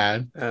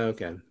 Yeah.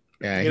 Okay.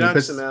 Yeah. He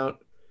knocks him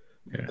out.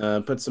 Yeah.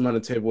 Puts him on a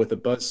table with a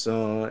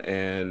buzzsaw,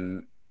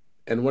 and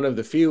one of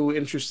the few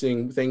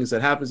interesting things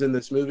that happens in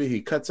this movie,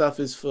 he cuts off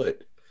his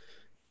foot.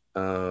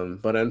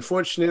 But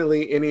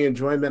unfortunately, any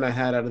enjoyment I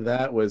had out of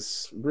that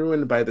was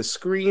ruined by the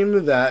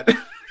scream that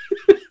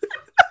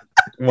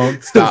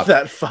won't stop.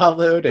 That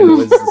followed, and it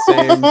was the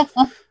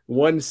same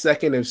 1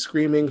 second of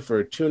screaming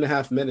for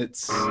 2.5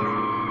 minutes.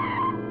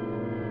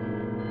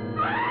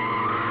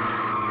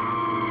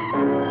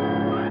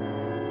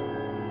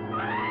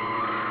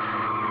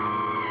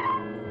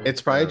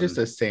 It's probably just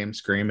the same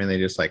scream, and they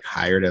just like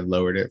hired and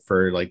lowered it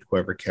for like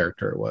whoever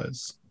character it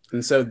was.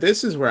 And so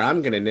this is where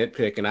I'm going to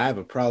nitpick, and I have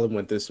a problem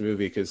with this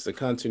movie because the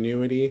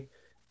continuity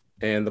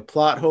and the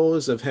plot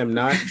holes of him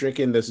not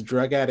drinking this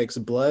drug addict's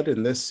blood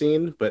in this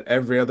scene, but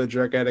every other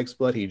drug addict's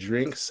blood he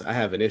drinks, I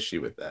have an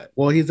issue with that.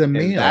 Well, he's a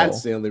male. And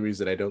that's the only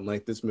reason I don't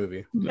like this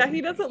movie. Yeah,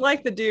 he doesn't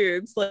like the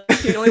dudes. Like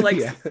he only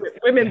likes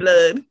women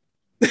blood.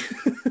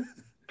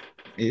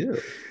 Ew.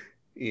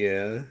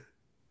 Yeah.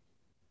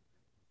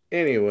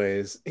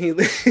 Anyways, he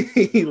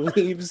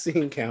leaves the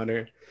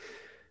encounter.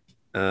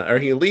 Or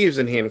he leaves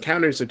and he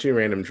encounters the two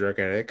random drug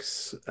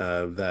addicts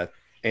that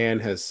Anne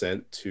has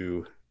sent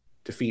to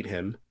defeat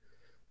him.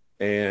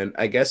 And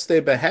I guess they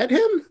behead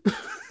him?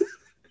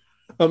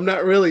 I'm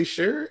not really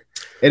sure.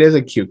 It is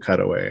a cute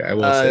cutaway, I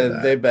will say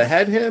that. They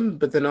behead him,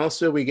 but then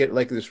also we get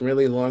like this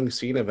really long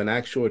scene of an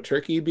actual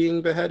turkey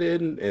being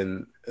beheaded,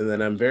 and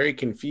then I'm very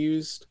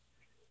confused.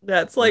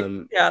 That's like,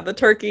 the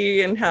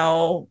turkey and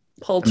how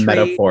poultry...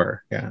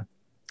 metaphor, yeah.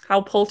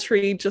 How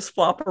poultry just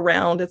flop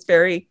around. It's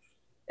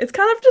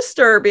kind of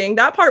disturbing.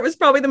 That part was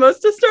probably the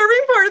most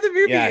disturbing part of the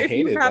movie. Yeah, if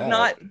you have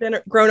not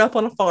grown up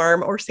on a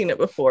farm or seen it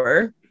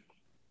before.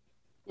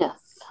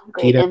 Yes.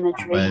 Great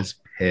imagery. Was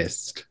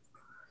pissed.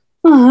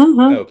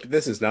 Oh,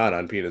 this is not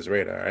on PETA's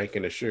radar. I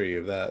can assure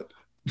you of that.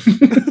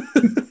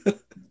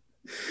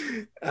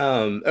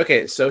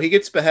 Okay, so he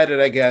gets beheaded,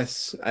 I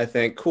guess. I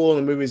think, cool,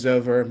 the movie's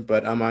over,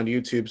 but I'm on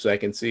YouTube so I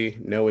can see.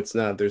 No, it's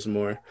not. There's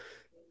more.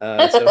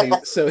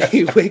 So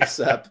he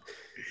wakes up.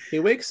 He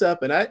wakes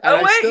up, and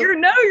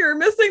you're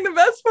missing the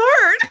best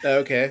part.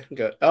 Okay,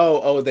 go.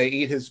 Oh, they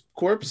eat his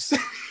corpse.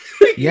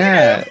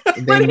 Yeah,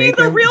 but he's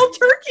a real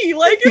turkey.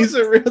 Like he's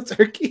a real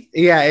turkey.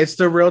 Yeah, it's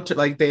the real.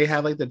 Like they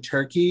have like the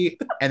turkey,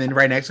 and then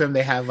right next to him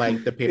they have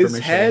like the paper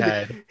mache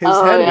head. His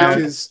head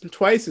is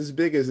twice as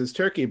big as his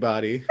turkey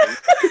body.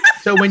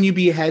 So when you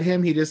behead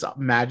him, he just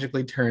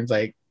magically turns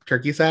like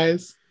turkey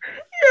size.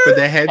 But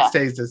the head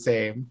stays the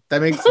same.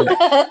 That makes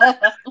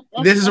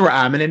this is where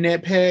I'm gonna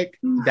nitpick.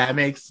 That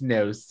makes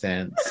no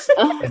sense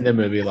in the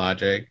movie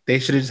logic. They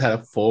should have just had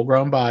a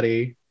full-grown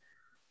body,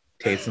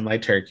 tasting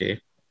like turkey.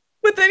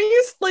 But then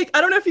he's like,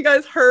 I don't know if you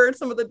guys heard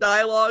some of the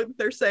dialogue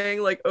they're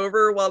saying like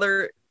over while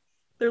they're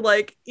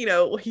like, he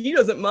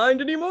doesn't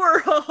mind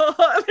anymore. They're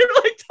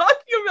like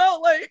talking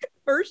about like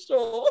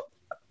Herschel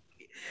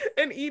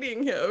and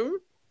eating him.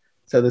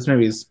 So this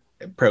movie's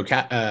pro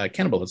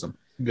cannibalism.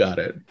 Got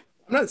it.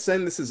 I'm not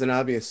saying this is an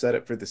obvious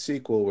setup for the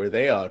sequel where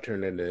they all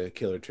turn into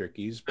killer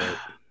turkeys, but oh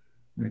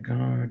my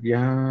God,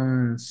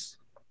 yes.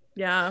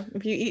 Yeah,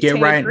 if you eat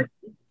get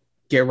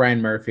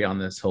Ryan Murphy on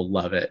this, he'll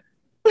love it.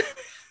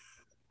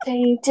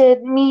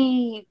 Tainted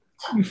meat.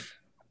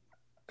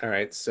 All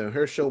right, so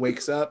Herschel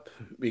wakes up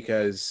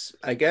because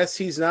I guess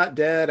he's not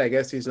dead. I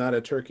guess he's not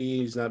a turkey.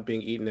 He's not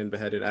being eaten and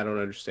beheaded. I don't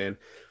understand.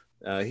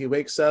 He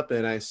wakes up,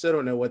 and I still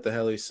don't know what the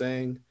hell he's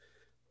saying.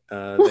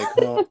 They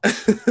call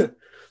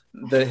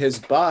his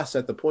boss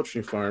at the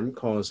poultry farm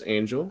calls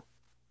Angel,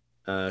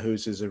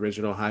 who's his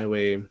original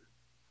highway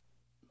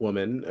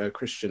woman, a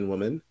Christian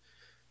woman,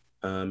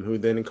 who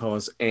then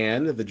calls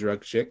Anne, the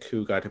drug chick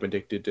who got him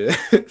addicted to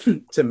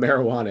to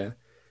marijuana,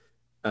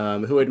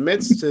 who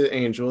admits to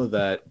Angel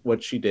that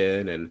what she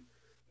did, and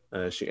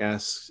she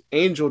asks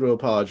Angel to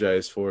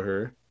apologize for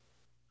her,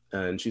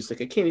 and she's like,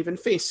 I can't even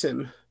face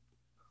him.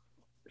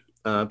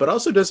 But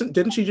also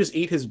didn't she just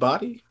eat his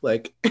body?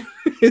 Like,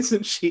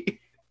 isn't she?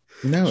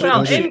 No.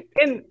 Well,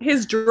 in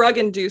his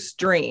drug-induced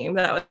dream,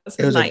 that was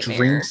his nightmare. A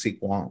dream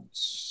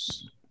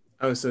sequence.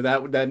 Oh, so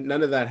that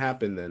none of that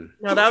happened then?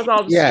 No, that was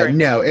all. Yeah,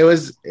 no,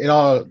 it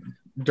all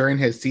during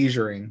his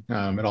seizuring.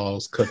 It all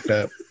was cooked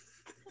up.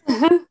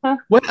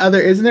 What other?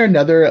 Isn't there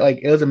another like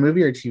it was a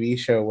movie or TV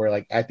show where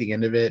like at the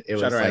end of it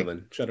was like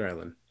Shutter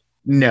Island.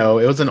 No,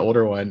 it was an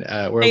older one.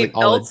 Where like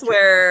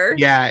Elsewhere.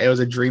 Yeah, it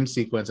was a dream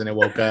sequence, and it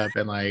woke up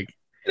and like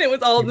And it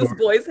was all this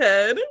boy's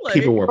head. Like,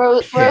 People were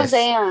pissed.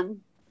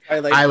 Roseanne.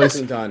 Twilight.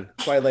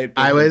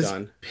 I was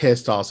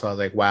pissed also. I was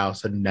like, wow,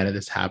 so none of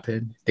this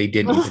happened. They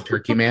didn't eat the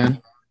turkey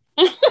man.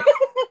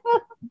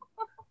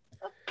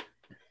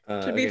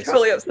 To be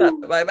totally upset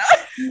by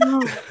that.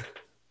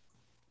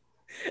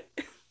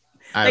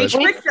 I was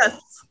tricked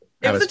us.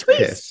 I was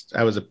pissed.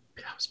 I was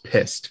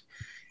pissed.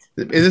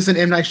 Is this an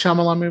M. Night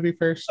Shyamalan movie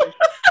first?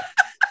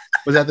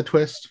 Was that the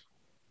twist?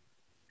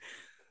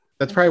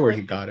 That's probably where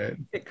he got it.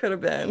 It could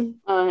have been.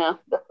 Oh yeah,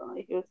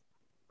 definitely. He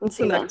was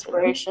the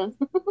inspiration.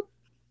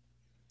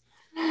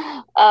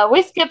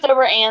 We skipped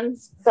over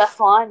Anne's best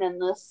line in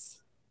this,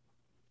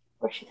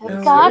 where she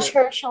said, "Gosh,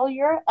 Herschel,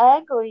 you're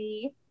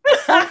ugly.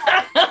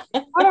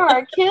 What are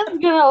our kids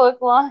gonna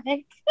look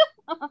like?"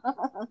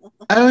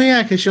 Oh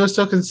yeah, because she was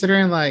still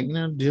considering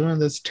doing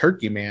this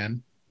turkey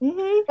man.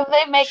 Because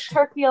they make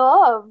turkey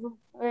love,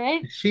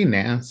 right? She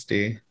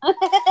nasty.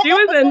 She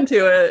was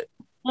into it.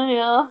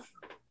 Yeah.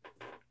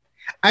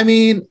 I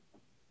mean,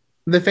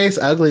 the face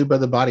ugly, but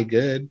the body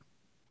good.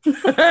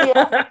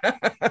 Yeah.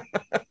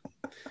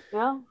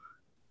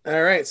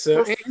 All right,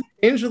 so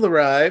Angel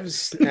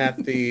arrives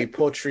at the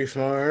poultry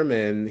farm,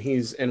 and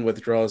he's in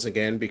withdrawals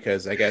again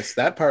because I guess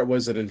that part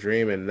wasn't a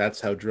dream, and that's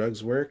how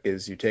drugs work: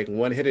 is you take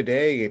one hit a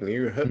day and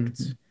you're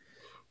hooked.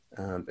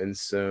 And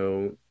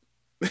so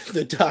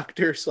the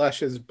doctor /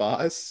 his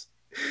boss,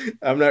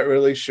 I'm not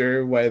really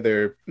sure why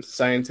they're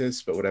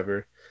scientists, but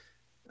whatever.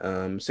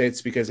 Say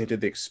it's because he did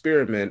the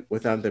experiment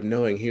without them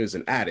knowing he was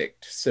an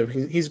addict. So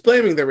he's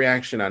blaming the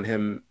reaction on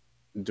him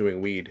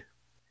doing weed.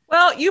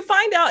 Well, you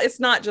find out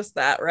it's not just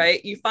that,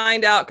 right? You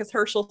find out because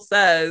Herschel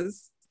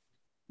says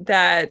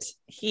that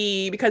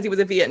because he was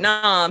in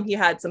Vietnam, he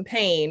had some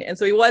pain. And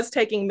so he was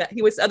taking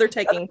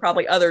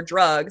probably other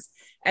drugs.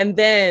 And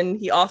then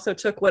he also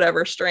took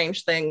whatever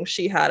strange thing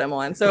she had him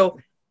on. So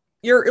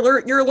you're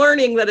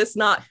learning that it's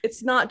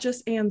not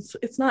just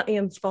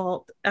Anne's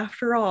fault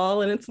after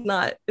all. And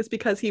it's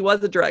because he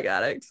was a drug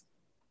addict.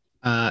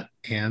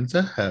 Anne's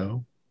a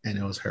hoe, and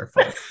it was her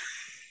fault.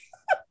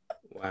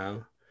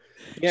 Wow.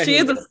 Yeah, she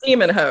is a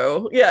steaming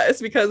hoe. Yeah,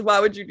 it's because why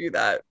would you do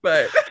that?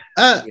 But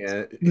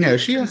he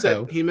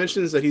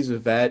mentions that he's a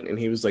vet and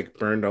he was like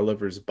burned all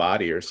over his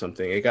body or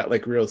something. It got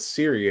like real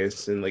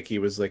serious, and like he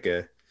was like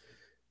a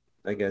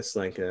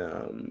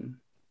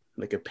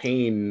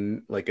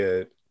pain, like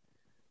a,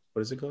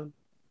 what is it called?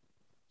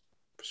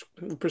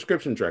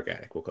 Prescription drug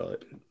addict, we'll call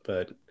it.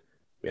 But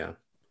yeah,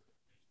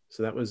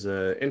 so that was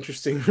a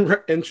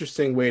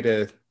interesting way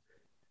to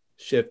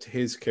shift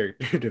his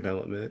character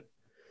development.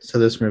 So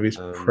this movie's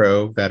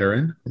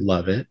pro-veteran.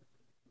 Love it.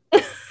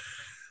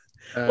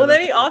 Well,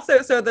 then he also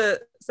the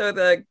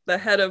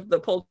head of the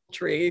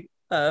poultry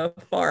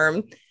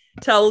farm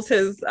tells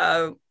his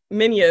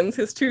minions,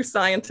 his two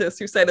scientists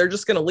who say they're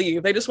just going to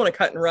leave. They just want to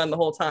cut and run the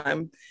whole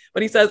time.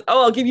 But he says,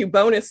 "Oh, I'll give you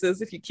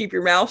bonuses if you keep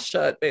your mouth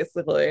shut,"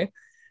 basically.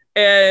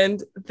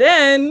 And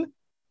then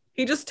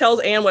he just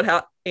tells Anne what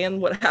happened.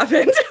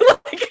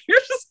 Like,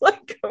 you're just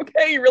like,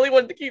 okay, you really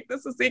wanted to keep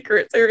this a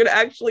secret, so you're going to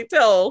actually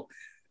tell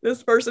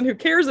this person who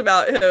cares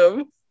about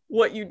him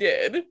what you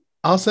did.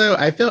 Also,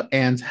 I feel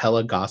Anne's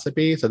hella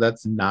gossipy, so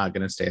that's not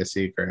gonna stay a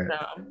secret.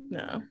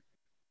 No.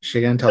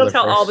 She gonna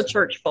tell all the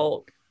church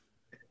folk.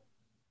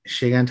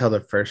 She gonna tell the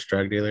first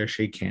drug dealer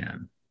she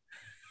can.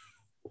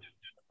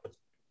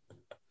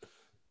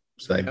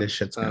 So like this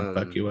shit's gonna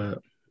fuck you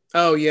up.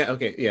 Oh yeah,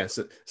 okay, yeah.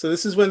 So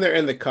this is when they're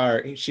in the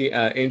car.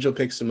 Angel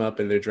picks them up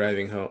and they're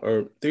driving home,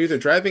 or they're either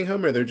driving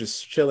home or they're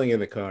just chilling in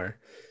the car.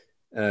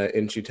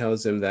 And she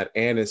tells him that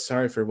Anne is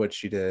sorry for what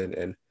she did,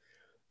 and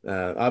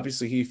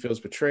obviously he feels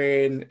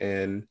betrayed,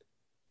 and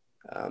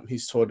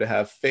he's told to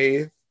have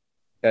faith.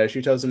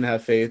 She tells him to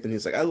have faith, and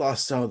he's like, "I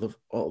lost all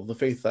the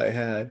faith I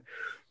had,"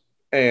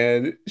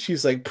 and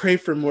she's like, "Pray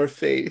for more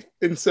faith."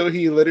 And so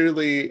he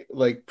literally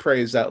like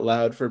prays out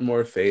loud for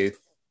more faith.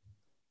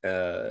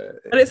 But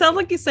it sounds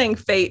like he's saying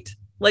fate.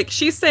 Like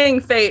she's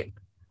saying fate,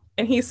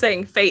 and he's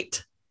saying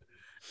fate.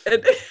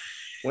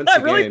 I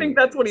really think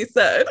that's what he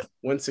said.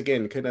 Once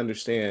again, couldn't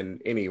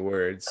understand any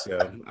words,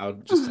 so I'll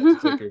just have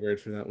to take your word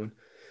for that one.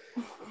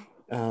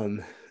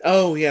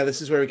 Oh yeah,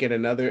 this is where we get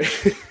another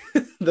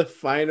the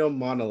final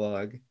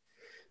monologue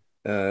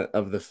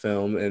of the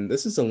film, and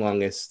this is the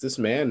longest. This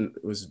man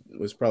was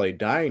probably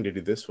dying to do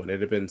this one.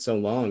 It had been so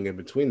long in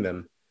between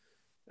them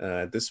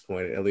at this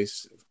point, at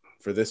least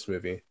for this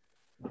movie.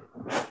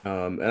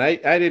 And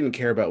I didn't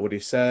care about what he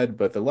said,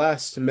 but the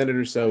last minute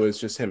or so is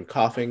just him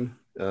coughing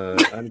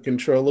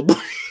uncontrollably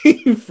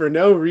for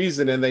no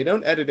reason, and they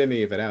don't edit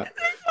any of it out.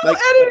 Like,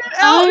 edit it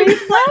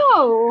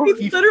out.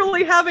 He's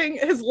literally having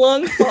his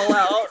lungs fall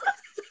out.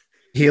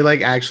 He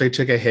like actually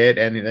took a hit,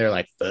 and they're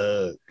like,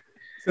 "Fuck."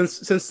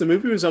 Since the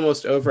movie was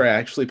almost over, I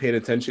actually paid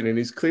attention, and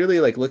he's clearly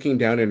like looking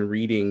down and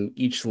reading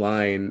each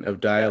line of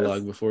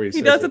dialogue before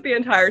he does it the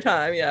entire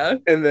time, yeah.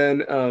 And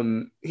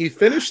then he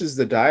finishes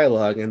the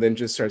dialogue and then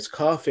just starts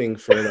coughing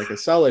for like a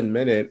solid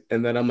minute,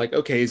 and then I'm like,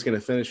 okay, he's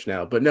gonna finish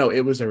now. But no,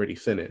 it was already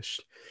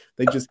finished.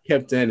 They just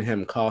kept in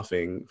him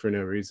coughing for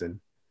no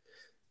reason.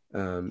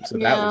 So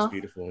that was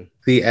beautiful.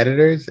 The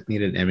editors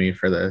need an Emmy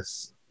for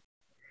this.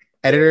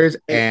 Editors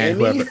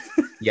and Emmy?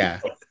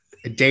 whoever,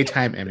 a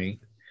daytime Emmy.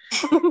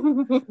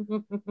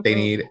 They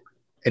need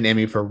an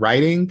Emmy for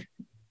writing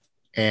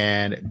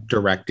and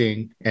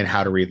directing and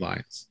how to read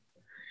lines.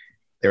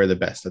 They were the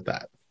best at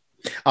that.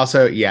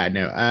 Also, I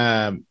know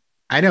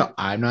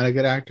I'm not a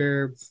good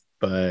actor,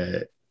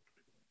 but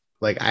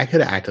like I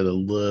could have acted a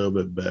little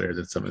bit better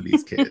than some of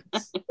these kids.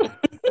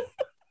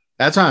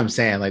 That's what I'm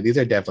saying. Like these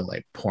are definitely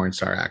like porn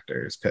star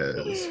actors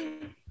because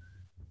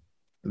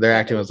their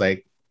acting was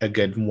like a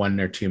good 1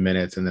 or 2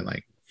 minutes and then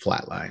like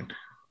flatlined.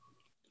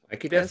 I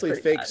could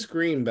definitely fake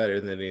scream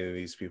better than any of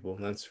these people.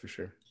 That's for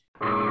sure.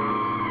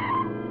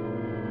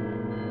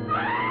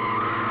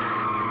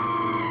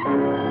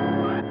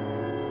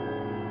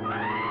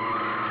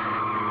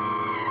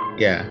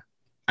 Yeah.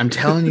 I'm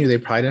telling you, they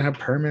probably didn't have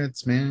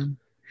permits, man.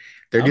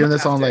 They're doing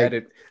this on like...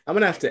 I'm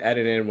going to have to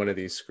edit in one of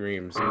these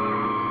screams just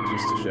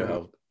to show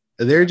how...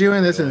 They're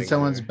doing this in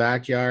someone's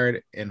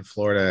backyard in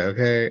Florida,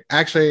 okay?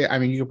 Actually, I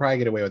mean, you could probably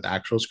get away with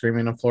actual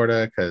screaming in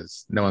Florida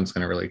because no one's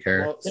going to really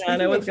care. Well,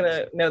 no one's going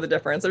to know the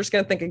difference. They're just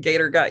going to think a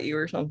gator got you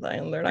or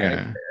something. They're not going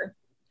to care.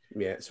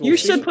 Yeah, so you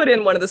should put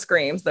in one of the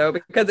screams, though,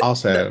 because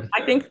also,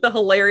 I think the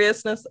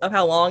hilariousness of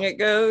how long it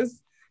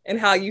goes and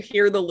how you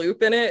hear the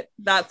loop in it,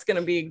 that's going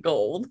to be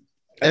gold.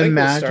 I think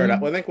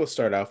we'll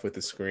start off with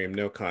the scream,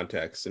 no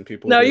context, and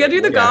people. No, you gotta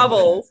do the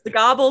gobbles. The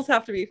gobbles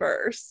have to be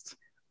first.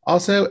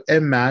 Also,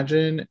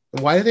 imagine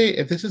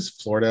if this is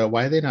Florida,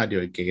 why do they not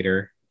do a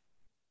gator?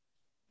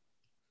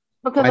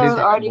 Because there's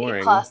already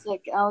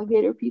classic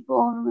alligator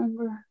people,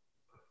 remember?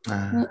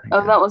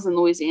 That was in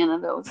Louisiana.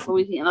 That was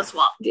Louisiana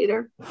swamp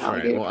gator. All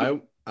right.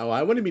 Well,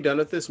 I want to be done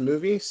with this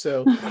movie.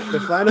 So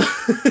the final,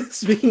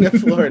 speaking of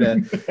Florida,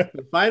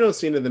 the final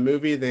scene of the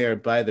movie, they are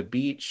by the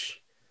beach.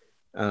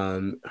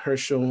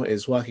 Herschel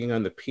is walking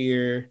on the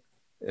pier,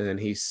 and then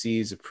he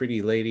sees a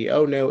pretty lady.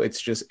 Oh no, it's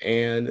just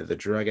Anne, the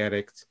drug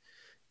addict.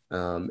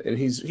 And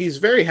he's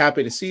very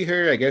happy to see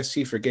her. I guess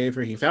he forgave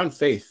her. He found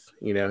faith.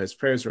 You know, his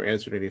prayers were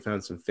answered, and he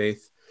found some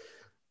faith.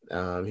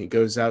 He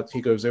goes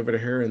over to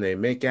her, and they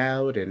make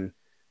out, and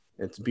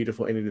it's a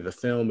beautiful ending to the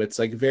film. It's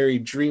like very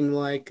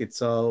dreamlike.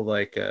 It's all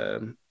like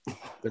the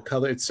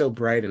color. It's so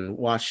bright and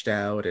washed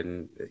out,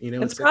 and you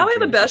know, it's probably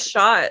the best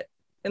shot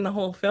in the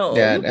whole film.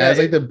 Yeah, it has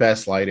like the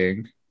best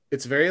lighting.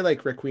 It's very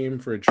like Requiem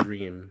for a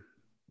Dream.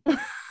 They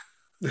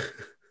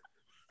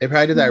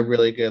probably did that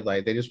really good.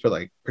 Like they just put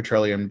like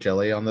petroleum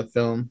jelly on the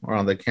film or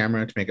on the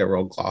camera to make it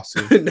real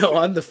glossy. No,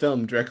 on the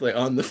film, directly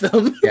on the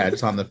film. Yeah,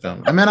 just on the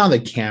film. I meant on the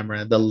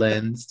camera, the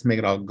lens to make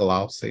it all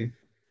glossy.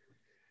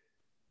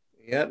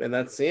 Yep, and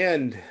that's the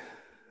end.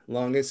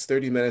 Longest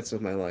 30 minutes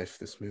of my life,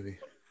 this movie.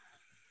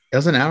 It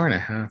was an hour and a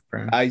half,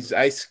 bro. I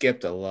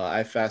skipped a lot.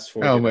 I fast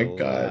forwarded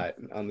lot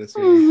on this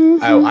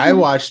movie. I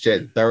watched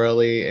it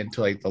thoroughly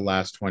until like the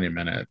last 20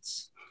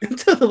 minutes.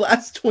 Until the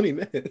last 20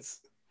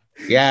 minutes?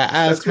 Yeah,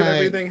 that's when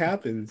everything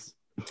happens.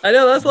 I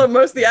know, that's what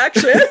most of the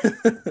action.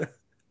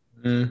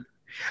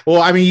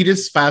 Well, I mean, you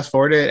just fast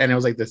forward it and it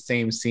was like the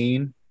same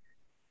scene.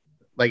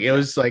 Like it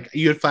was like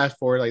you would fast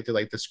forward like to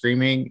like the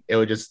screaming, it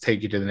would just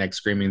take you to the next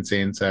screaming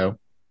scene. So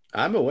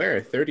I'm aware.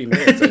 30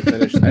 minutes I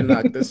finished. I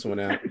knocked this one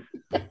out.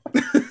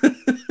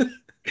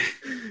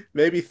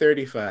 Maybe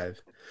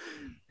 35.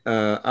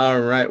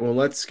 All right. Well,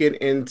 let's get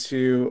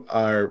into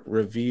our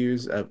review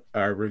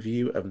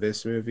of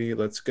this movie.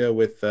 Let's go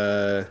with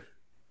in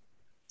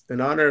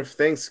honor of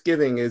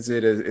Thanksgiving. Is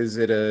it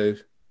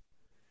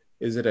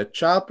a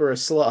chop or a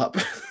slop?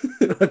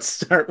 Let's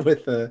start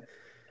with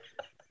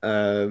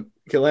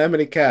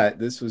Calamity Cat.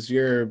 This was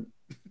your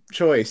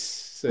choice,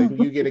 so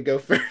you get to go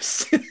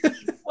first.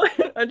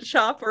 A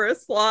chop or a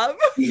slop?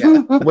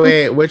 Yeah.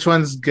 Wait, which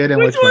one's good and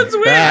which one's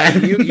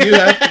bad? You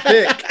have to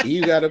pick.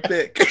 You got to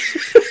pick.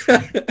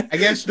 I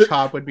guess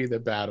chop would be the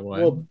bad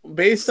one. Well,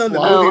 based on the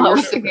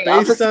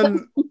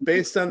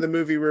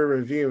movie we're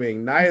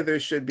reviewing, neither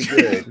should be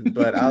good.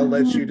 But I'll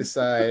let you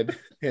decide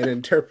and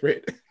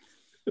interpret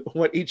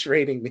what each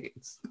rating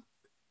means.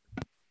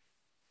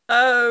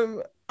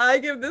 I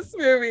give this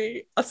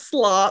movie a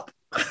slop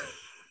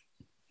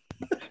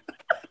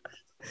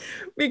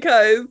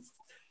because,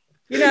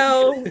 you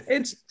know,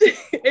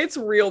 it's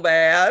real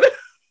bad.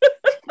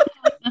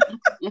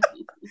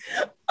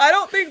 I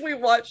don't think we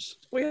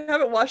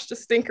haven't watched a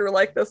stinker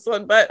like this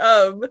one, but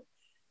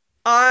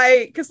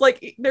because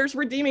like there's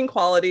redeeming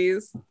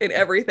qualities in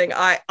everything,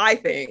 I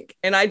think,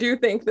 and I do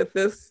think that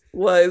this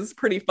was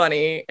pretty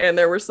funny, and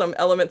there were some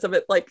elements of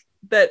it like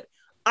that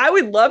I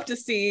would love to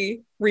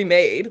see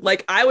remade.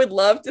 Like I would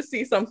love to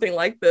see something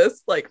like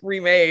this like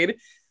remade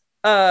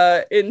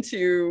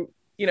into,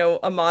 you know,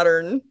 a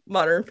modern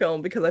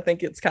film, because I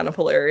think it's kind of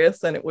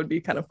hilarious and it would be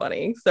kind of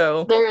funny.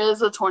 So there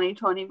is a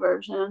 2020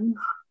 version.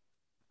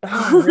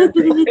 Oh,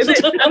 really? Is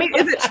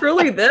it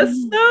truly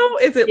this though?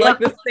 Is it like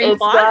the same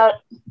plot? Got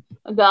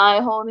a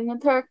guy holding a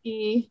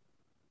turkey.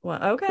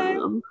 Well, okay.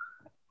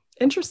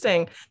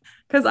 Interesting.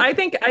 Because I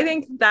think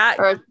that,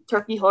 or a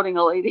turkey holding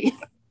a lady.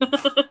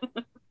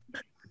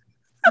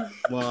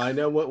 Well, I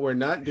know what we're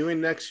not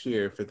doing next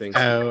year for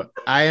Thanksgiving. Oh,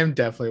 I am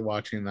definitely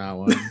watching that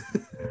one.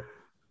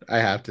 I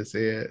have to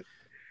see it.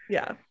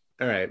 Yeah.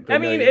 All right. I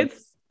mean,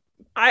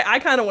 I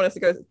kind of want us to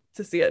go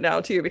to see it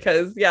now too,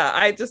 because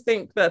I just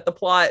think that the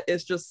plot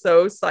is just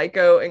so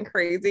psycho and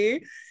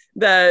crazy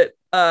that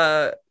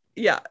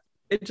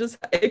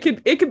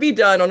it could be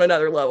done on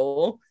another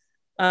level.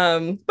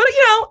 But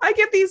I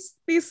give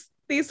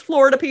these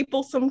Florida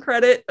people some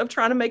credit of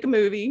trying to make a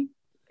movie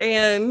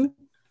and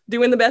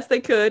doing the best they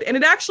could, and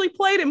it actually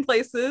played in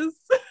places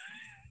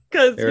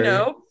because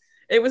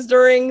it was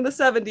during the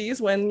 70s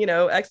when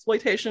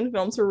exploitation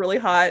films were really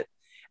hot,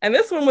 and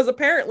this one was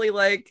apparently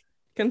like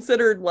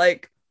considered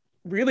like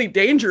really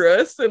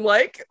dangerous and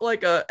like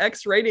a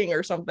X rating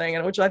or something,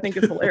 and which I think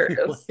is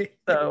hilarious.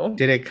 So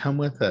did it come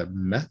with a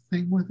meth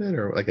thing with it,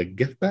 or like a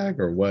gift bag,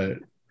 or what?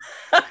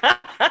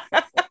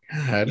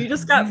 You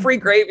just got free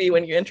gravy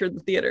when you entered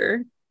the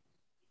theater.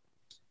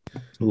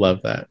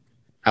 Love that.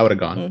 I would have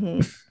gone.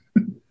 Mm-hmm.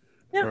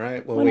 All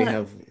right. Well,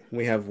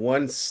 we have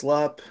one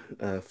slop.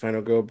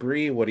 Final go,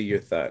 Bree. What are your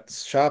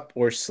thoughts? Chop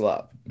or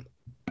slop?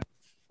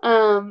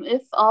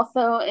 It's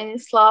also a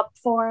slop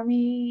for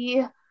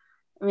me.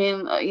 I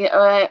mean,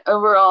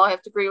 overall, I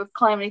have to agree with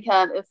Calamity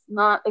Cat. It's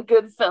not a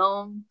good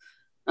film.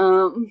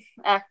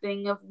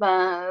 Acting is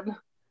bad.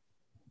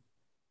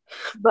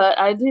 But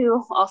I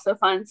do also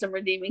find some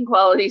redeeming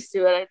qualities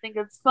to it. I think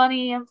it's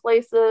funny in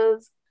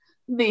places.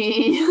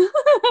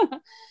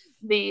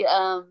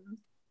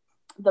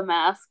 The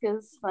mask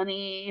is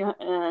funny,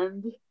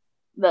 and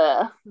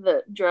the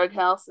drug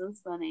house is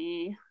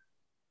funny.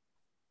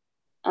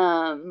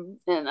 And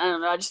I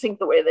don't know, I just think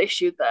the way they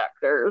shoot the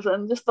actors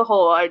and just the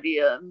whole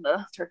idea and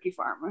the turkey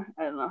farm,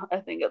 I don't know, I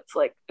think it's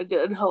like a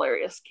good,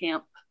 hilarious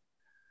camp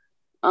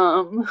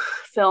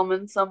film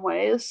in some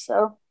ways.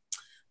 So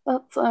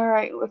that's all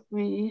right with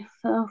me.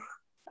 So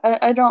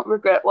I don't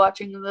regret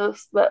watching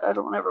this, but I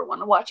don't ever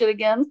want to watch it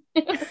again.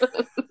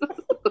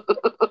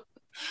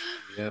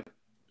 Yep.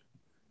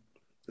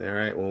 All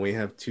right. Well, we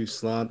have two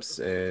slops,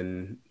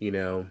 and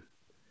if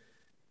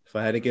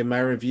I had to give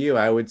my review,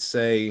 I would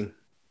say,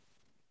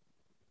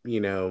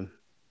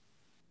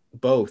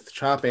 both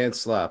chop and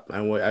slop.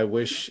 I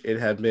wish it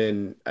had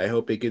been. I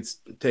hope it gets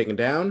taken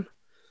down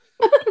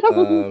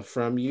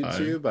from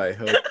YouTube. I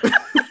hope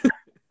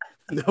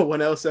no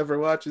one else ever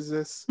watches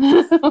this.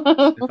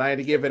 If I had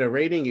to give it a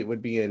rating, it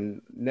would be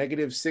in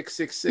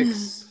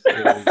 -666.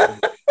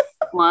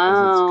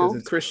 Wow. Because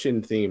it's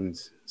Christian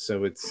themed,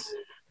 so it's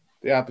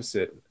the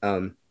opposite.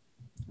 But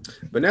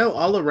no,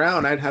 all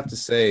around, I'd have to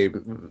say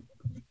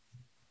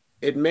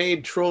it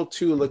made Troll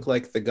 2 look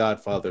like The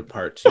Godfather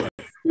Part 2.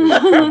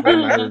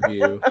 My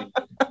review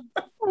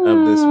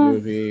of this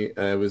movie.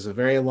 It was a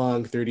very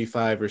long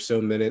 35 or so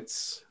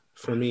minutes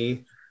for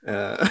me.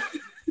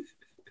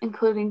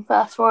 Including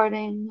fast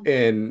forwarding.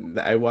 And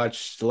I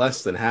watched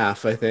less than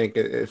half, I think,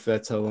 if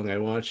that's how long I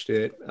watched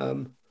it.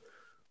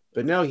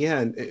 But no,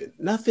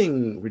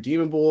 nothing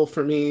redeemable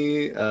for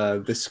me.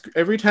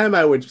 Every time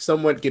I would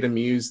somewhat get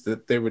amused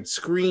that they would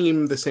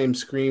scream the same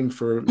scream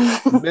for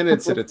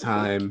minutes at a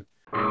time.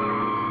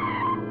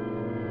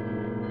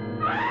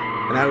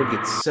 And I would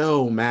get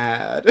so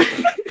mad.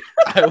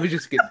 I would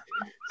just get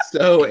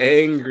so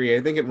angry.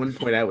 I think at one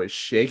point I was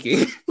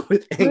shaking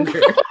with anger.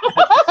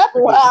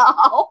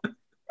 Wow.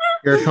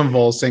 You're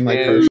convulsing like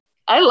her.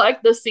 I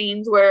like the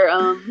scenes where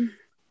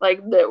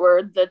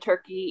were the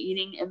turkey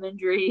eating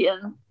imagery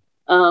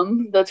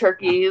and the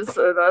turkeys,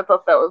 and I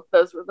thought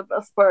those were the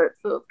best parts,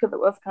 because it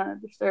was kind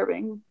of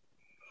disturbing.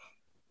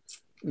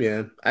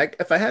 Yeah,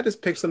 if I had to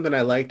pick something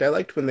I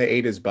liked when they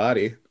ate his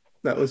body.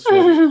 That was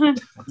fun.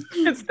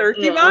 His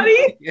turkey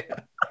body?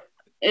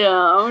 Yeah,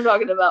 I'm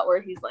talking about where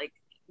he's like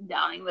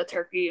downing the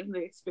turkey in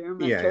the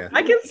experiment. Yeah.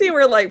 I can see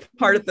where like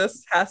part of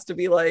this has to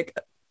be like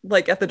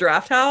at the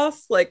draft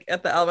house, like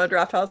at the Alamo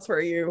Draft House,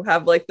 where you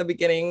have like the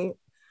beginning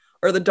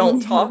or the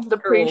don't talk, the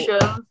pre-show.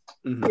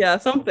 Mm-hmm. Yeah,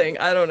 something.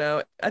 I don't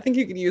know. I think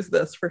you could use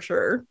this for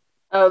sure.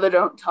 Oh, the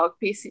don't talk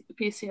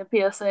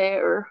PSA,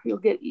 or you'll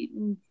get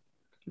eaten.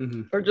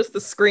 Mm-hmm. Or just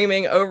the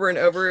screaming over and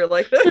over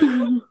like this.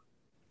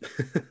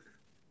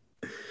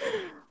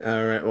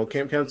 All right. Well,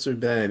 Camp Counselor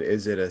Ben,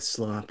 is it a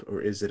slop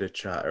or is it a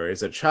chop? Or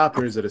is it a chop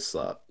or is it a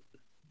slop?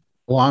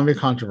 Well, I'm gonna be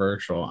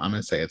controversial. I'm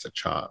gonna say it's a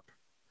chop.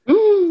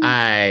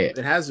 It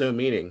has no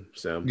meaning,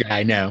 so yeah,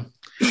 I know.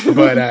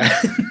 But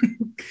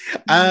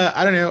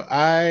I don't know.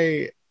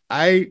 I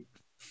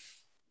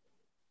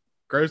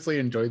grossly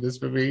enjoyed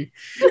this movie.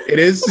 It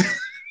is.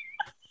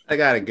 I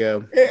gotta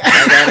go.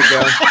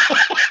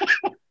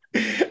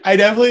 I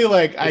definitely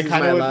like. This is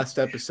my last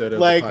episode of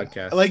the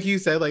podcast. Like you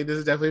said, like this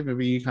is definitely a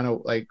movie you kind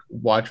of like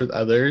watch with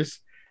others.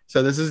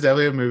 So this is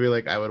definitely a movie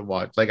like I would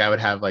watch. Like I would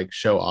have like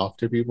show off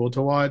to people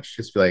to watch.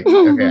 Just be like,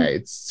 okay,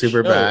 it's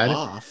super bad.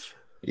 Off.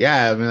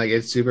 Yeah, I mean like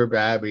it's super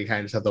bad, but you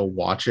kind of just have to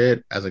watch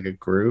it as like a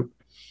group.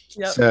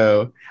 Yep.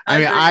 So I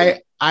mean,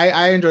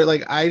 I enjoy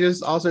like I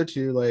just also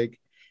too like,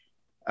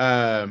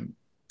 I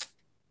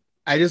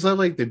just love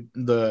like the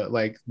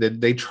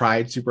they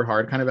tried super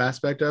hard kind of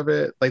aspect of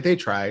it. Like they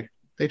tried.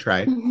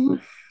 Mm-hmm.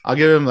 I'll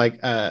give them like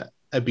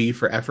a B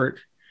for effort.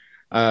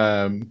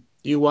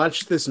 You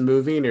watched this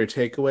movie and your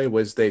takeaway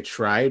was they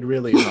tried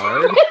really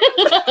hard.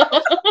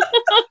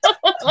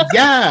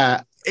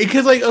 Yeah,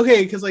 because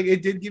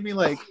it did give me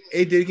like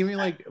it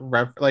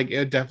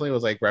definitely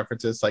was like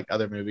references to, like,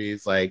 other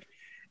movies. Like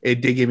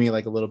it did give me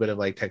like a little bit of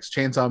like Texas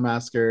Chainsaw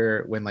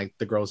Massacre when like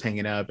the girl's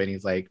hanging up and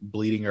he's like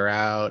bleeding her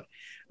out.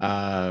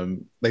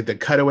 Like the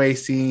cutaway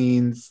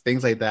scenes,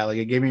 things like that. Like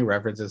it gave me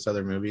references to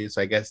other movies.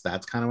 So I guess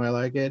that's kind of why I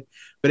like it.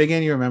 But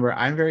again, you remember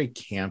I'm very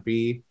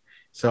campy.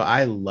 So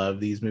I love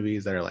these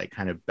movies that are like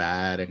kind of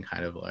bad and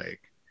kind of like,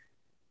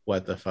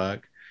 what the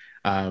fuck?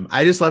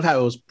 I just love how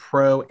it was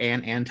pro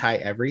and anti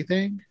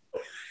everything.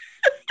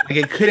 Like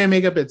it couldn't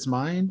make up its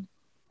mind.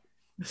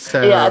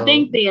 So yeah, I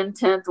think the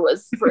intent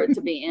was for it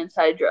to be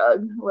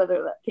anti-drug,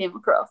 whether that came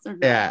across or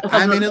not. Yeah,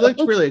 I mean, it looked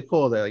really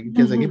cool though, like,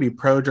 because it could be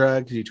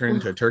pro-drug because you turn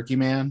into a turkey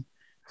man,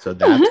 so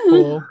that's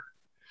cool.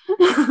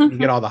 You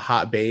get all the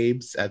hot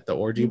babes at the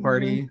orgy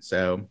party.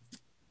 So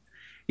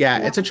yeah,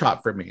 it's a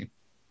chop for me.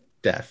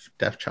 Def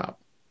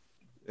chop.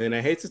 And I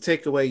hate to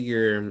take away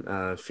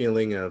your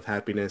feeling of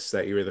happiness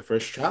that you were the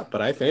first chop,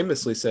 but I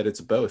famously said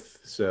it's both.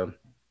 So,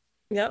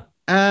 Yep.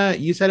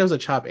 You said it was a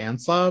chop and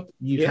slop.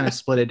 You kind of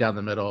split it down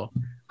the middle.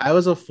 I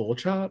was a full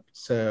chop,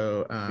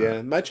 so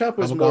yeah, my chop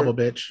was more.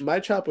 Bitch. My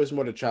chop was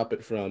more to chop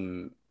it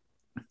from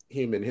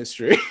human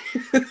history.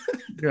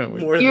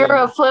 You're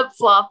a flip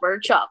flopper,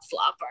 chop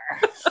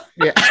flopper.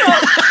 Yeah,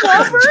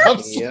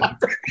 chop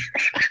flopper.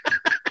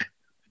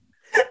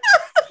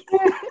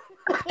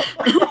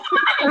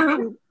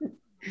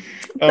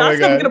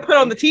 That's what I'm gonna put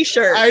on the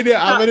t-shirt. I know.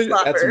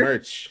 That's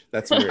merch.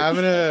 That's merch. I'm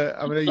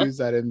gonna use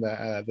that in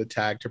the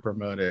tag to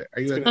promote it.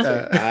 Are you?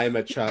 I'm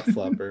a chop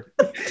flopper.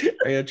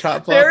 Are you a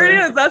chop flopper? There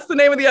it is. That's the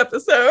name of the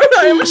episode.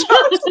 I am a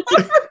chop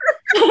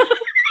flopper.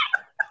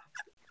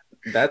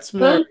 That's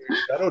more.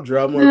 That'll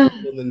draw more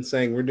people than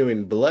saying we're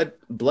doing blood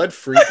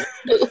free.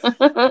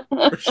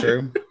 For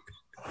sure.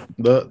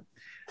 Look,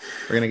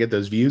 we're gonna get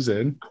those views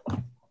in.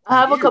 I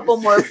have a couple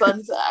more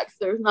fun facts.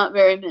 There's not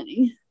very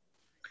many.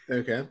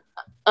 Okay.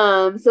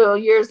 So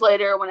years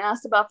later, when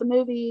asked about the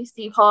movie,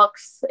 Steve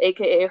Hawks,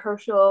 aka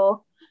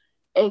Herschel,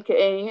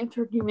 aka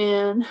Turkey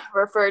Man,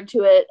 referred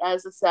to it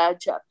as a sad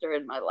chapter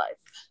in my life.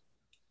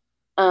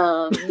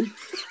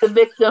 The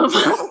victim.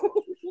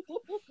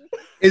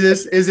 Is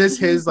this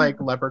his like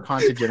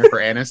leprechaun to Jennifer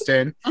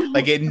Aniston?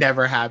 Like it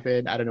never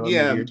happened. I don't know what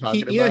movie you're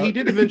talking about. Yeah, he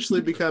did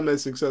eventually become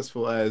as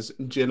successful as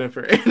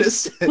Jennifer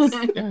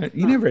Aniston. Yeah,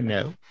 you never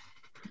know.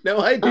 No,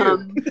 I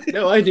do.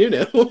 No, I do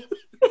know.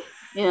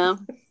 Yeah.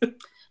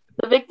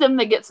 The victim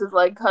that gets his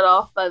leg cut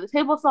off by the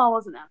table saw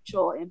was an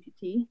actual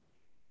amputee.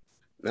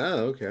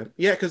 Oh, okay.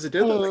 Yeah, because it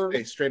did look like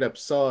they straight up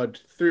sawed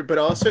through, but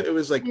also it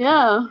was like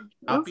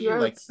choppy,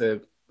 like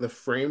the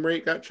frame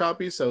rate got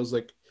choppy, so I was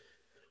like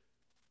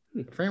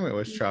frame rate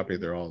was choppy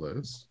through all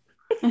those.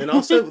 And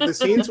also the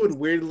scenes would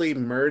weirdly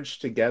merge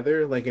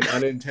together, like an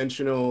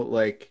unintentional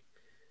like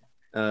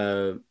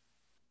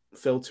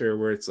filter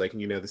where it's like,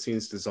 the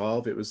scenes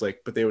dissolve. It was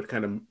like, but they would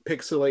kind of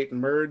pixelate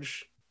and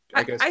merge.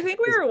 I think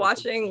we were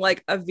watching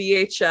like a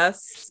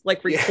VHS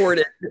like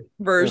recorded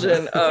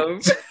version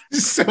of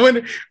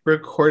someone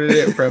recorded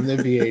it from the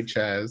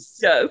VHS.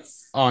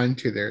 Yes.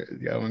 Onto their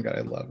oh my god,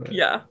 I love it.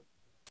 Yeah.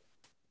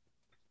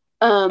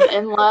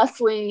 And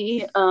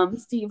lastly,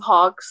 Steve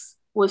Hawks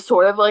was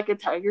sort of like a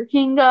Tiger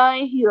King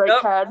guy. He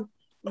had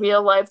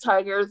real life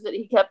tigers that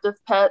he kept as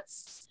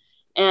pets.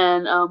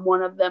 And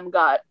one of them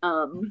got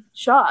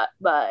shot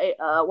by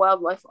a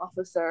wildlife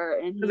officer,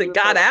 and it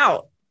got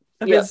out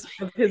of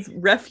his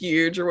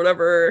refuge or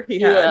whatever he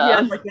had. He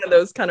had like one of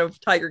those kind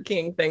of Tiger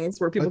King things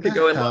where people could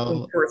go and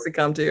look for us to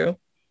come to.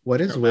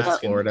 What is with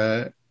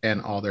Florida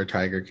and all their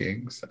Tiger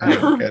Kings? I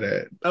don't get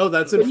it. Oh,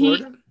 that's in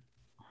Florida.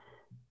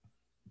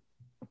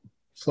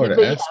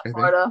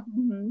 Florida.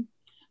 Mm-hmm.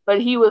 But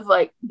he was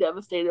like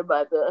devastated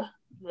by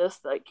this.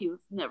 Like he was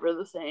never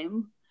the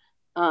same.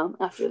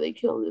 After they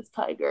killed his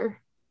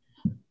tiger.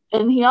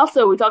 And we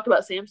talked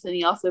about Samson,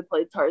 he also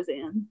played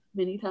Tarzan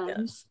many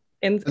times.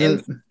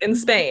 In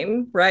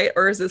Spain, right?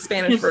 Or is it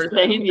Spanish version?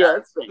 Spain, yeah.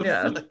 Spain.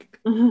 Yeah.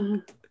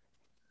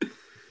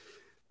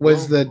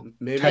 Was the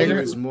maybe tiger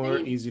was more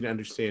easy to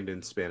understand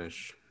in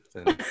Spanish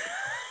than...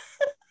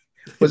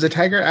 Was the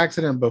tiger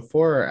accident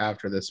before or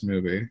after this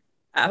movie?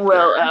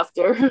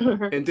 After.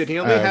 And did he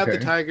only have the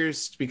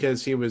tigers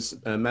because he was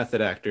a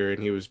method actor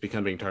and he was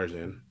becoming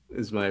Tarzan?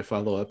 Is my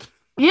follow-up.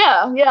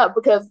 Yeah,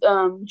 because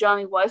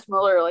Johnny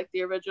Weissmuller, like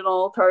the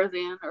original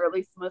Tarzan, or at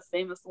least the most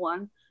famous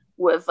one,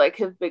 was like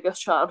his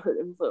biggest childhood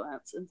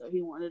influence, and so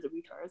he wanted to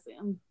be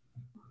Tarzan.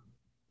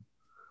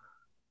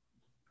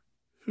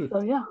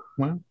 So yeah,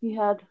 he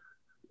had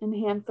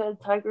hand-fed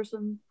tigers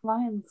and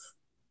lions.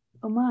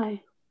 Oh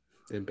my!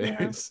 And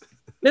bears. Yeah.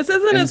 This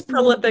isn't as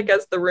prolific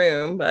as The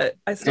Room, but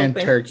I still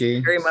think Turkey.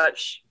 It's very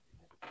much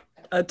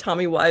a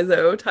Tommy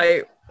Wiseau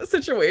type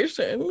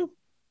situation.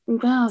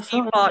 Wow,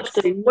 so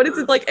what is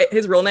it like?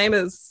 His real name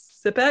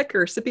is Sipek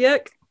or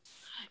Sipiek?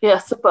 Yeah,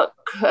 Sipek.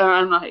 I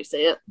don't know how you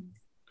say it.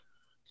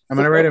 I'm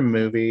gonna write a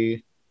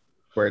movie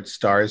where it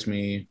stars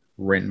me,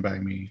 written by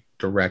me,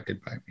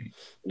 directed by me,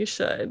 You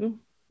should.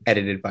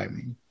 edited by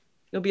me.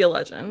 You'll be a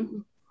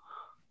legend.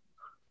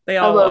 They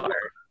I all love are.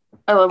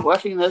 I love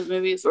watching those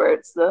movies where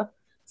it's the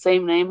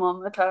same name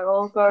on the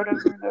title card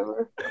over and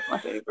over. That's my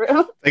favorite.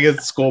 Like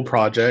a school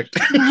project.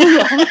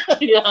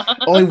 Yeah.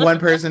 Only one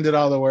person did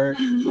all the work.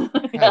 Yeah.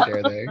 How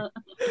dare they?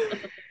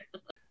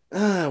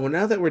 Well,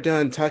 now that we're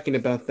done talking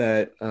about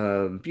that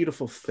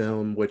beautiful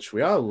film, which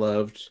we all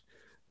loved,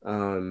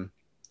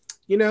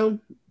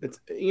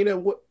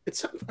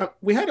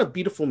 we had a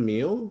beautiful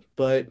meal,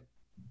 but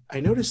I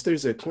noticed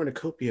there's a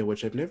cornucopia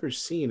which I've never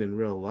seen in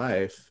real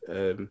life.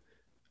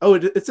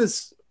 It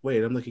says.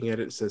 Wait, I'm looking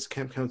at it. It says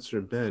Camp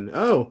Counselor Ben.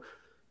 Oh,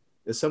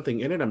 there's something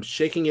in it. I'm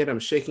shaking it.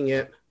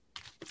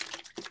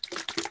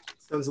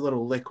 Sounds a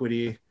little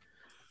liquidy.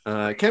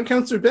 Camp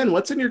Counselor Ben,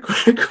 what's in your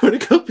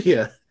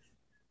cornucopia?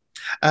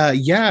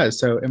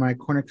 So in my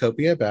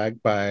cornucopia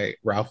bag by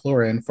Ralph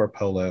Lauren for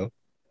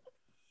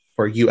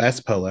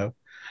US Polo,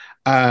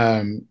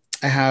 I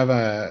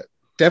have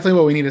definitely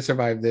what we need to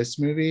survive this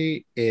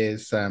movie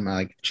is some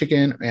like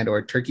chicken and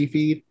or turkey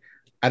feed.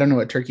 I don't know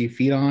what turkey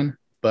feed on,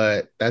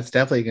 but that's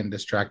definitely going to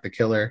distract the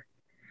killer.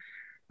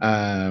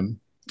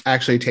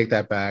 Actually, take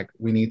that back.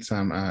 We need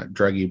some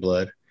druggy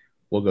blood.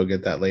 We'll go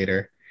get that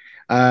later.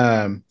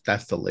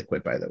 That's the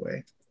liquid, by the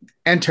way.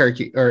 And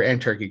turkey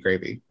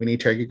gravy. We need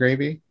turkey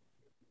gravy.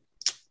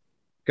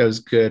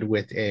 Goes good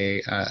with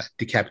a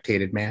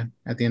decapitated man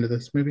at the end of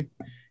this movie.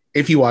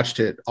 If you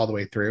watched it all the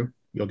way through,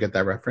 you'll get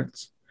that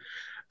reference.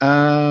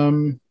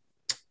 And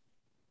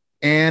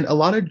a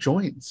lot of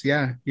joints.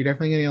 Yeah, you're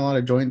definitely getting a lot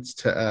of joints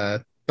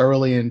to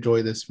thoroughly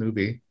enjoy this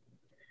movie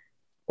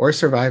or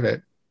survive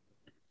it.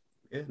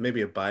 Yeah,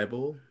 maybe a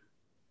Bible.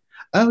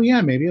 Oh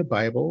yeah, maybe a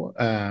Bible.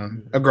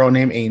 A girl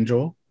named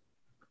Angel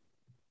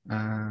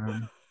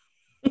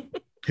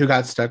who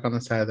got stuck on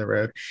the side of the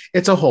road.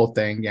 It's a whole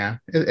thing. Yeah,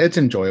 it's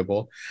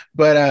enjoyable.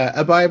 But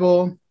a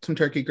Bible, some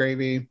turkey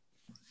gravy,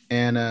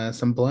 and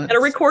some blunts. And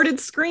a recorded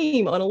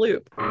scream on a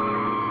loop.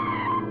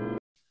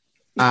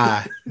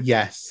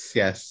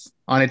 Yes.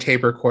 On a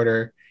tape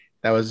recorder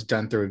that was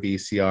done through a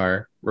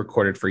VCR,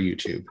 recorded for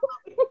YouTube.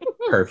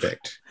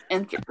 Perfect.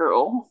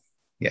 Integral.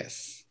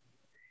 Yes.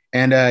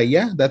 And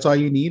that's all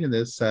you need in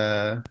this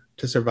to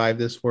survive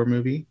this war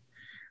movie.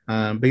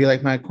 But you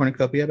like my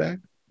cornucopia bag?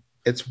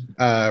 It's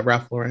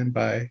Ralph Lauren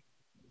by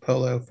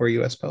Polo for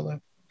US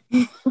Polo.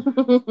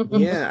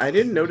 Yeah, I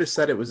didn't notice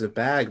that it was a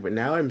bag, but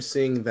now I'm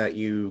seeing that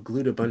you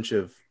glued a bunch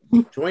of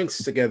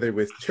joints together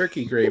with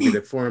turkey gravy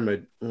to form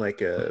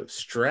a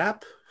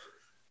strap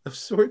of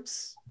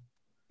sorts.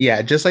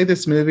 Yeah, just like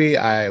this movie,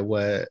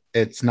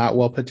 it's not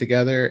well put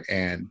together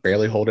and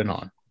barely holding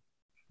on.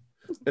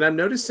 And I'm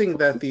noticing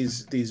that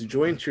these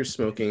joints you're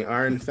smoking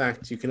are, in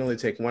fact, you can only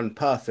take one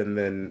puff and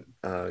then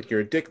you're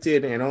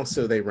addicted, and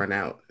also they run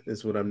out,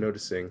 is what I'm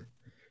noticing.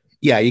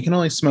 Yeah, you can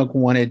only smoke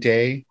one a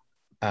day,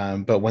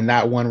 but when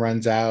that one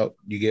runs out,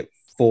 you get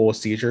full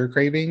seizure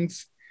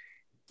cravings,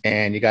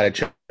 and you got to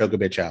choke a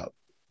bitch out.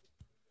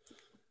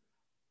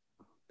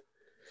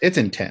 It's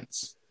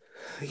intense.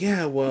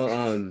 Yeah, well,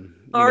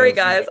 Sorry,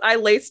 guys, I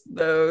laced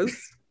those.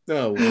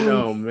 Oh,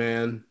 no,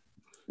 man.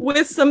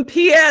 With some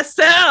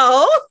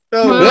PSL.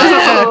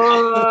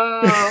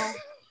 Oh,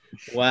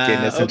 wow.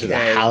 Getting us into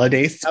the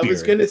holiday spirit. I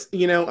was going to,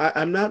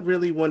 I'm not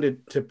really one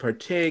to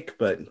partake,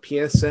 but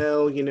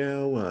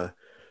PSL,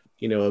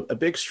 a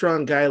big,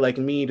 strong guy like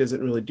me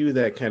doesn't really do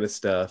that kind of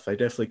stuff. I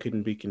definitely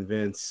couldn't be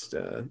convinced.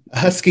 A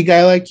husky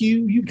guy like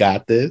you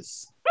got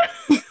this.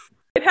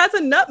 It has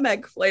a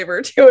nutmeg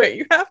flavor to it.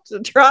 You have to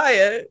try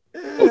it.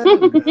 I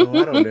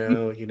don't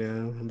know.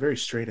 I'm very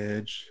straight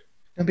edge.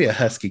 Don't be a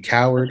husky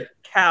coward.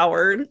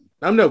 Coward.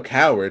 I'm no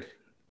coward.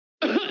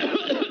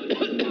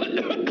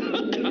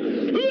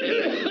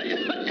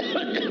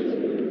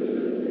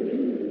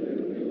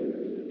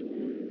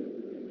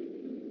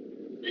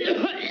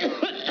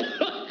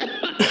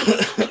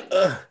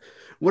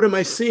 What am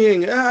I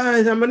seeing?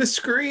 I'm gonna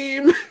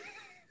scream.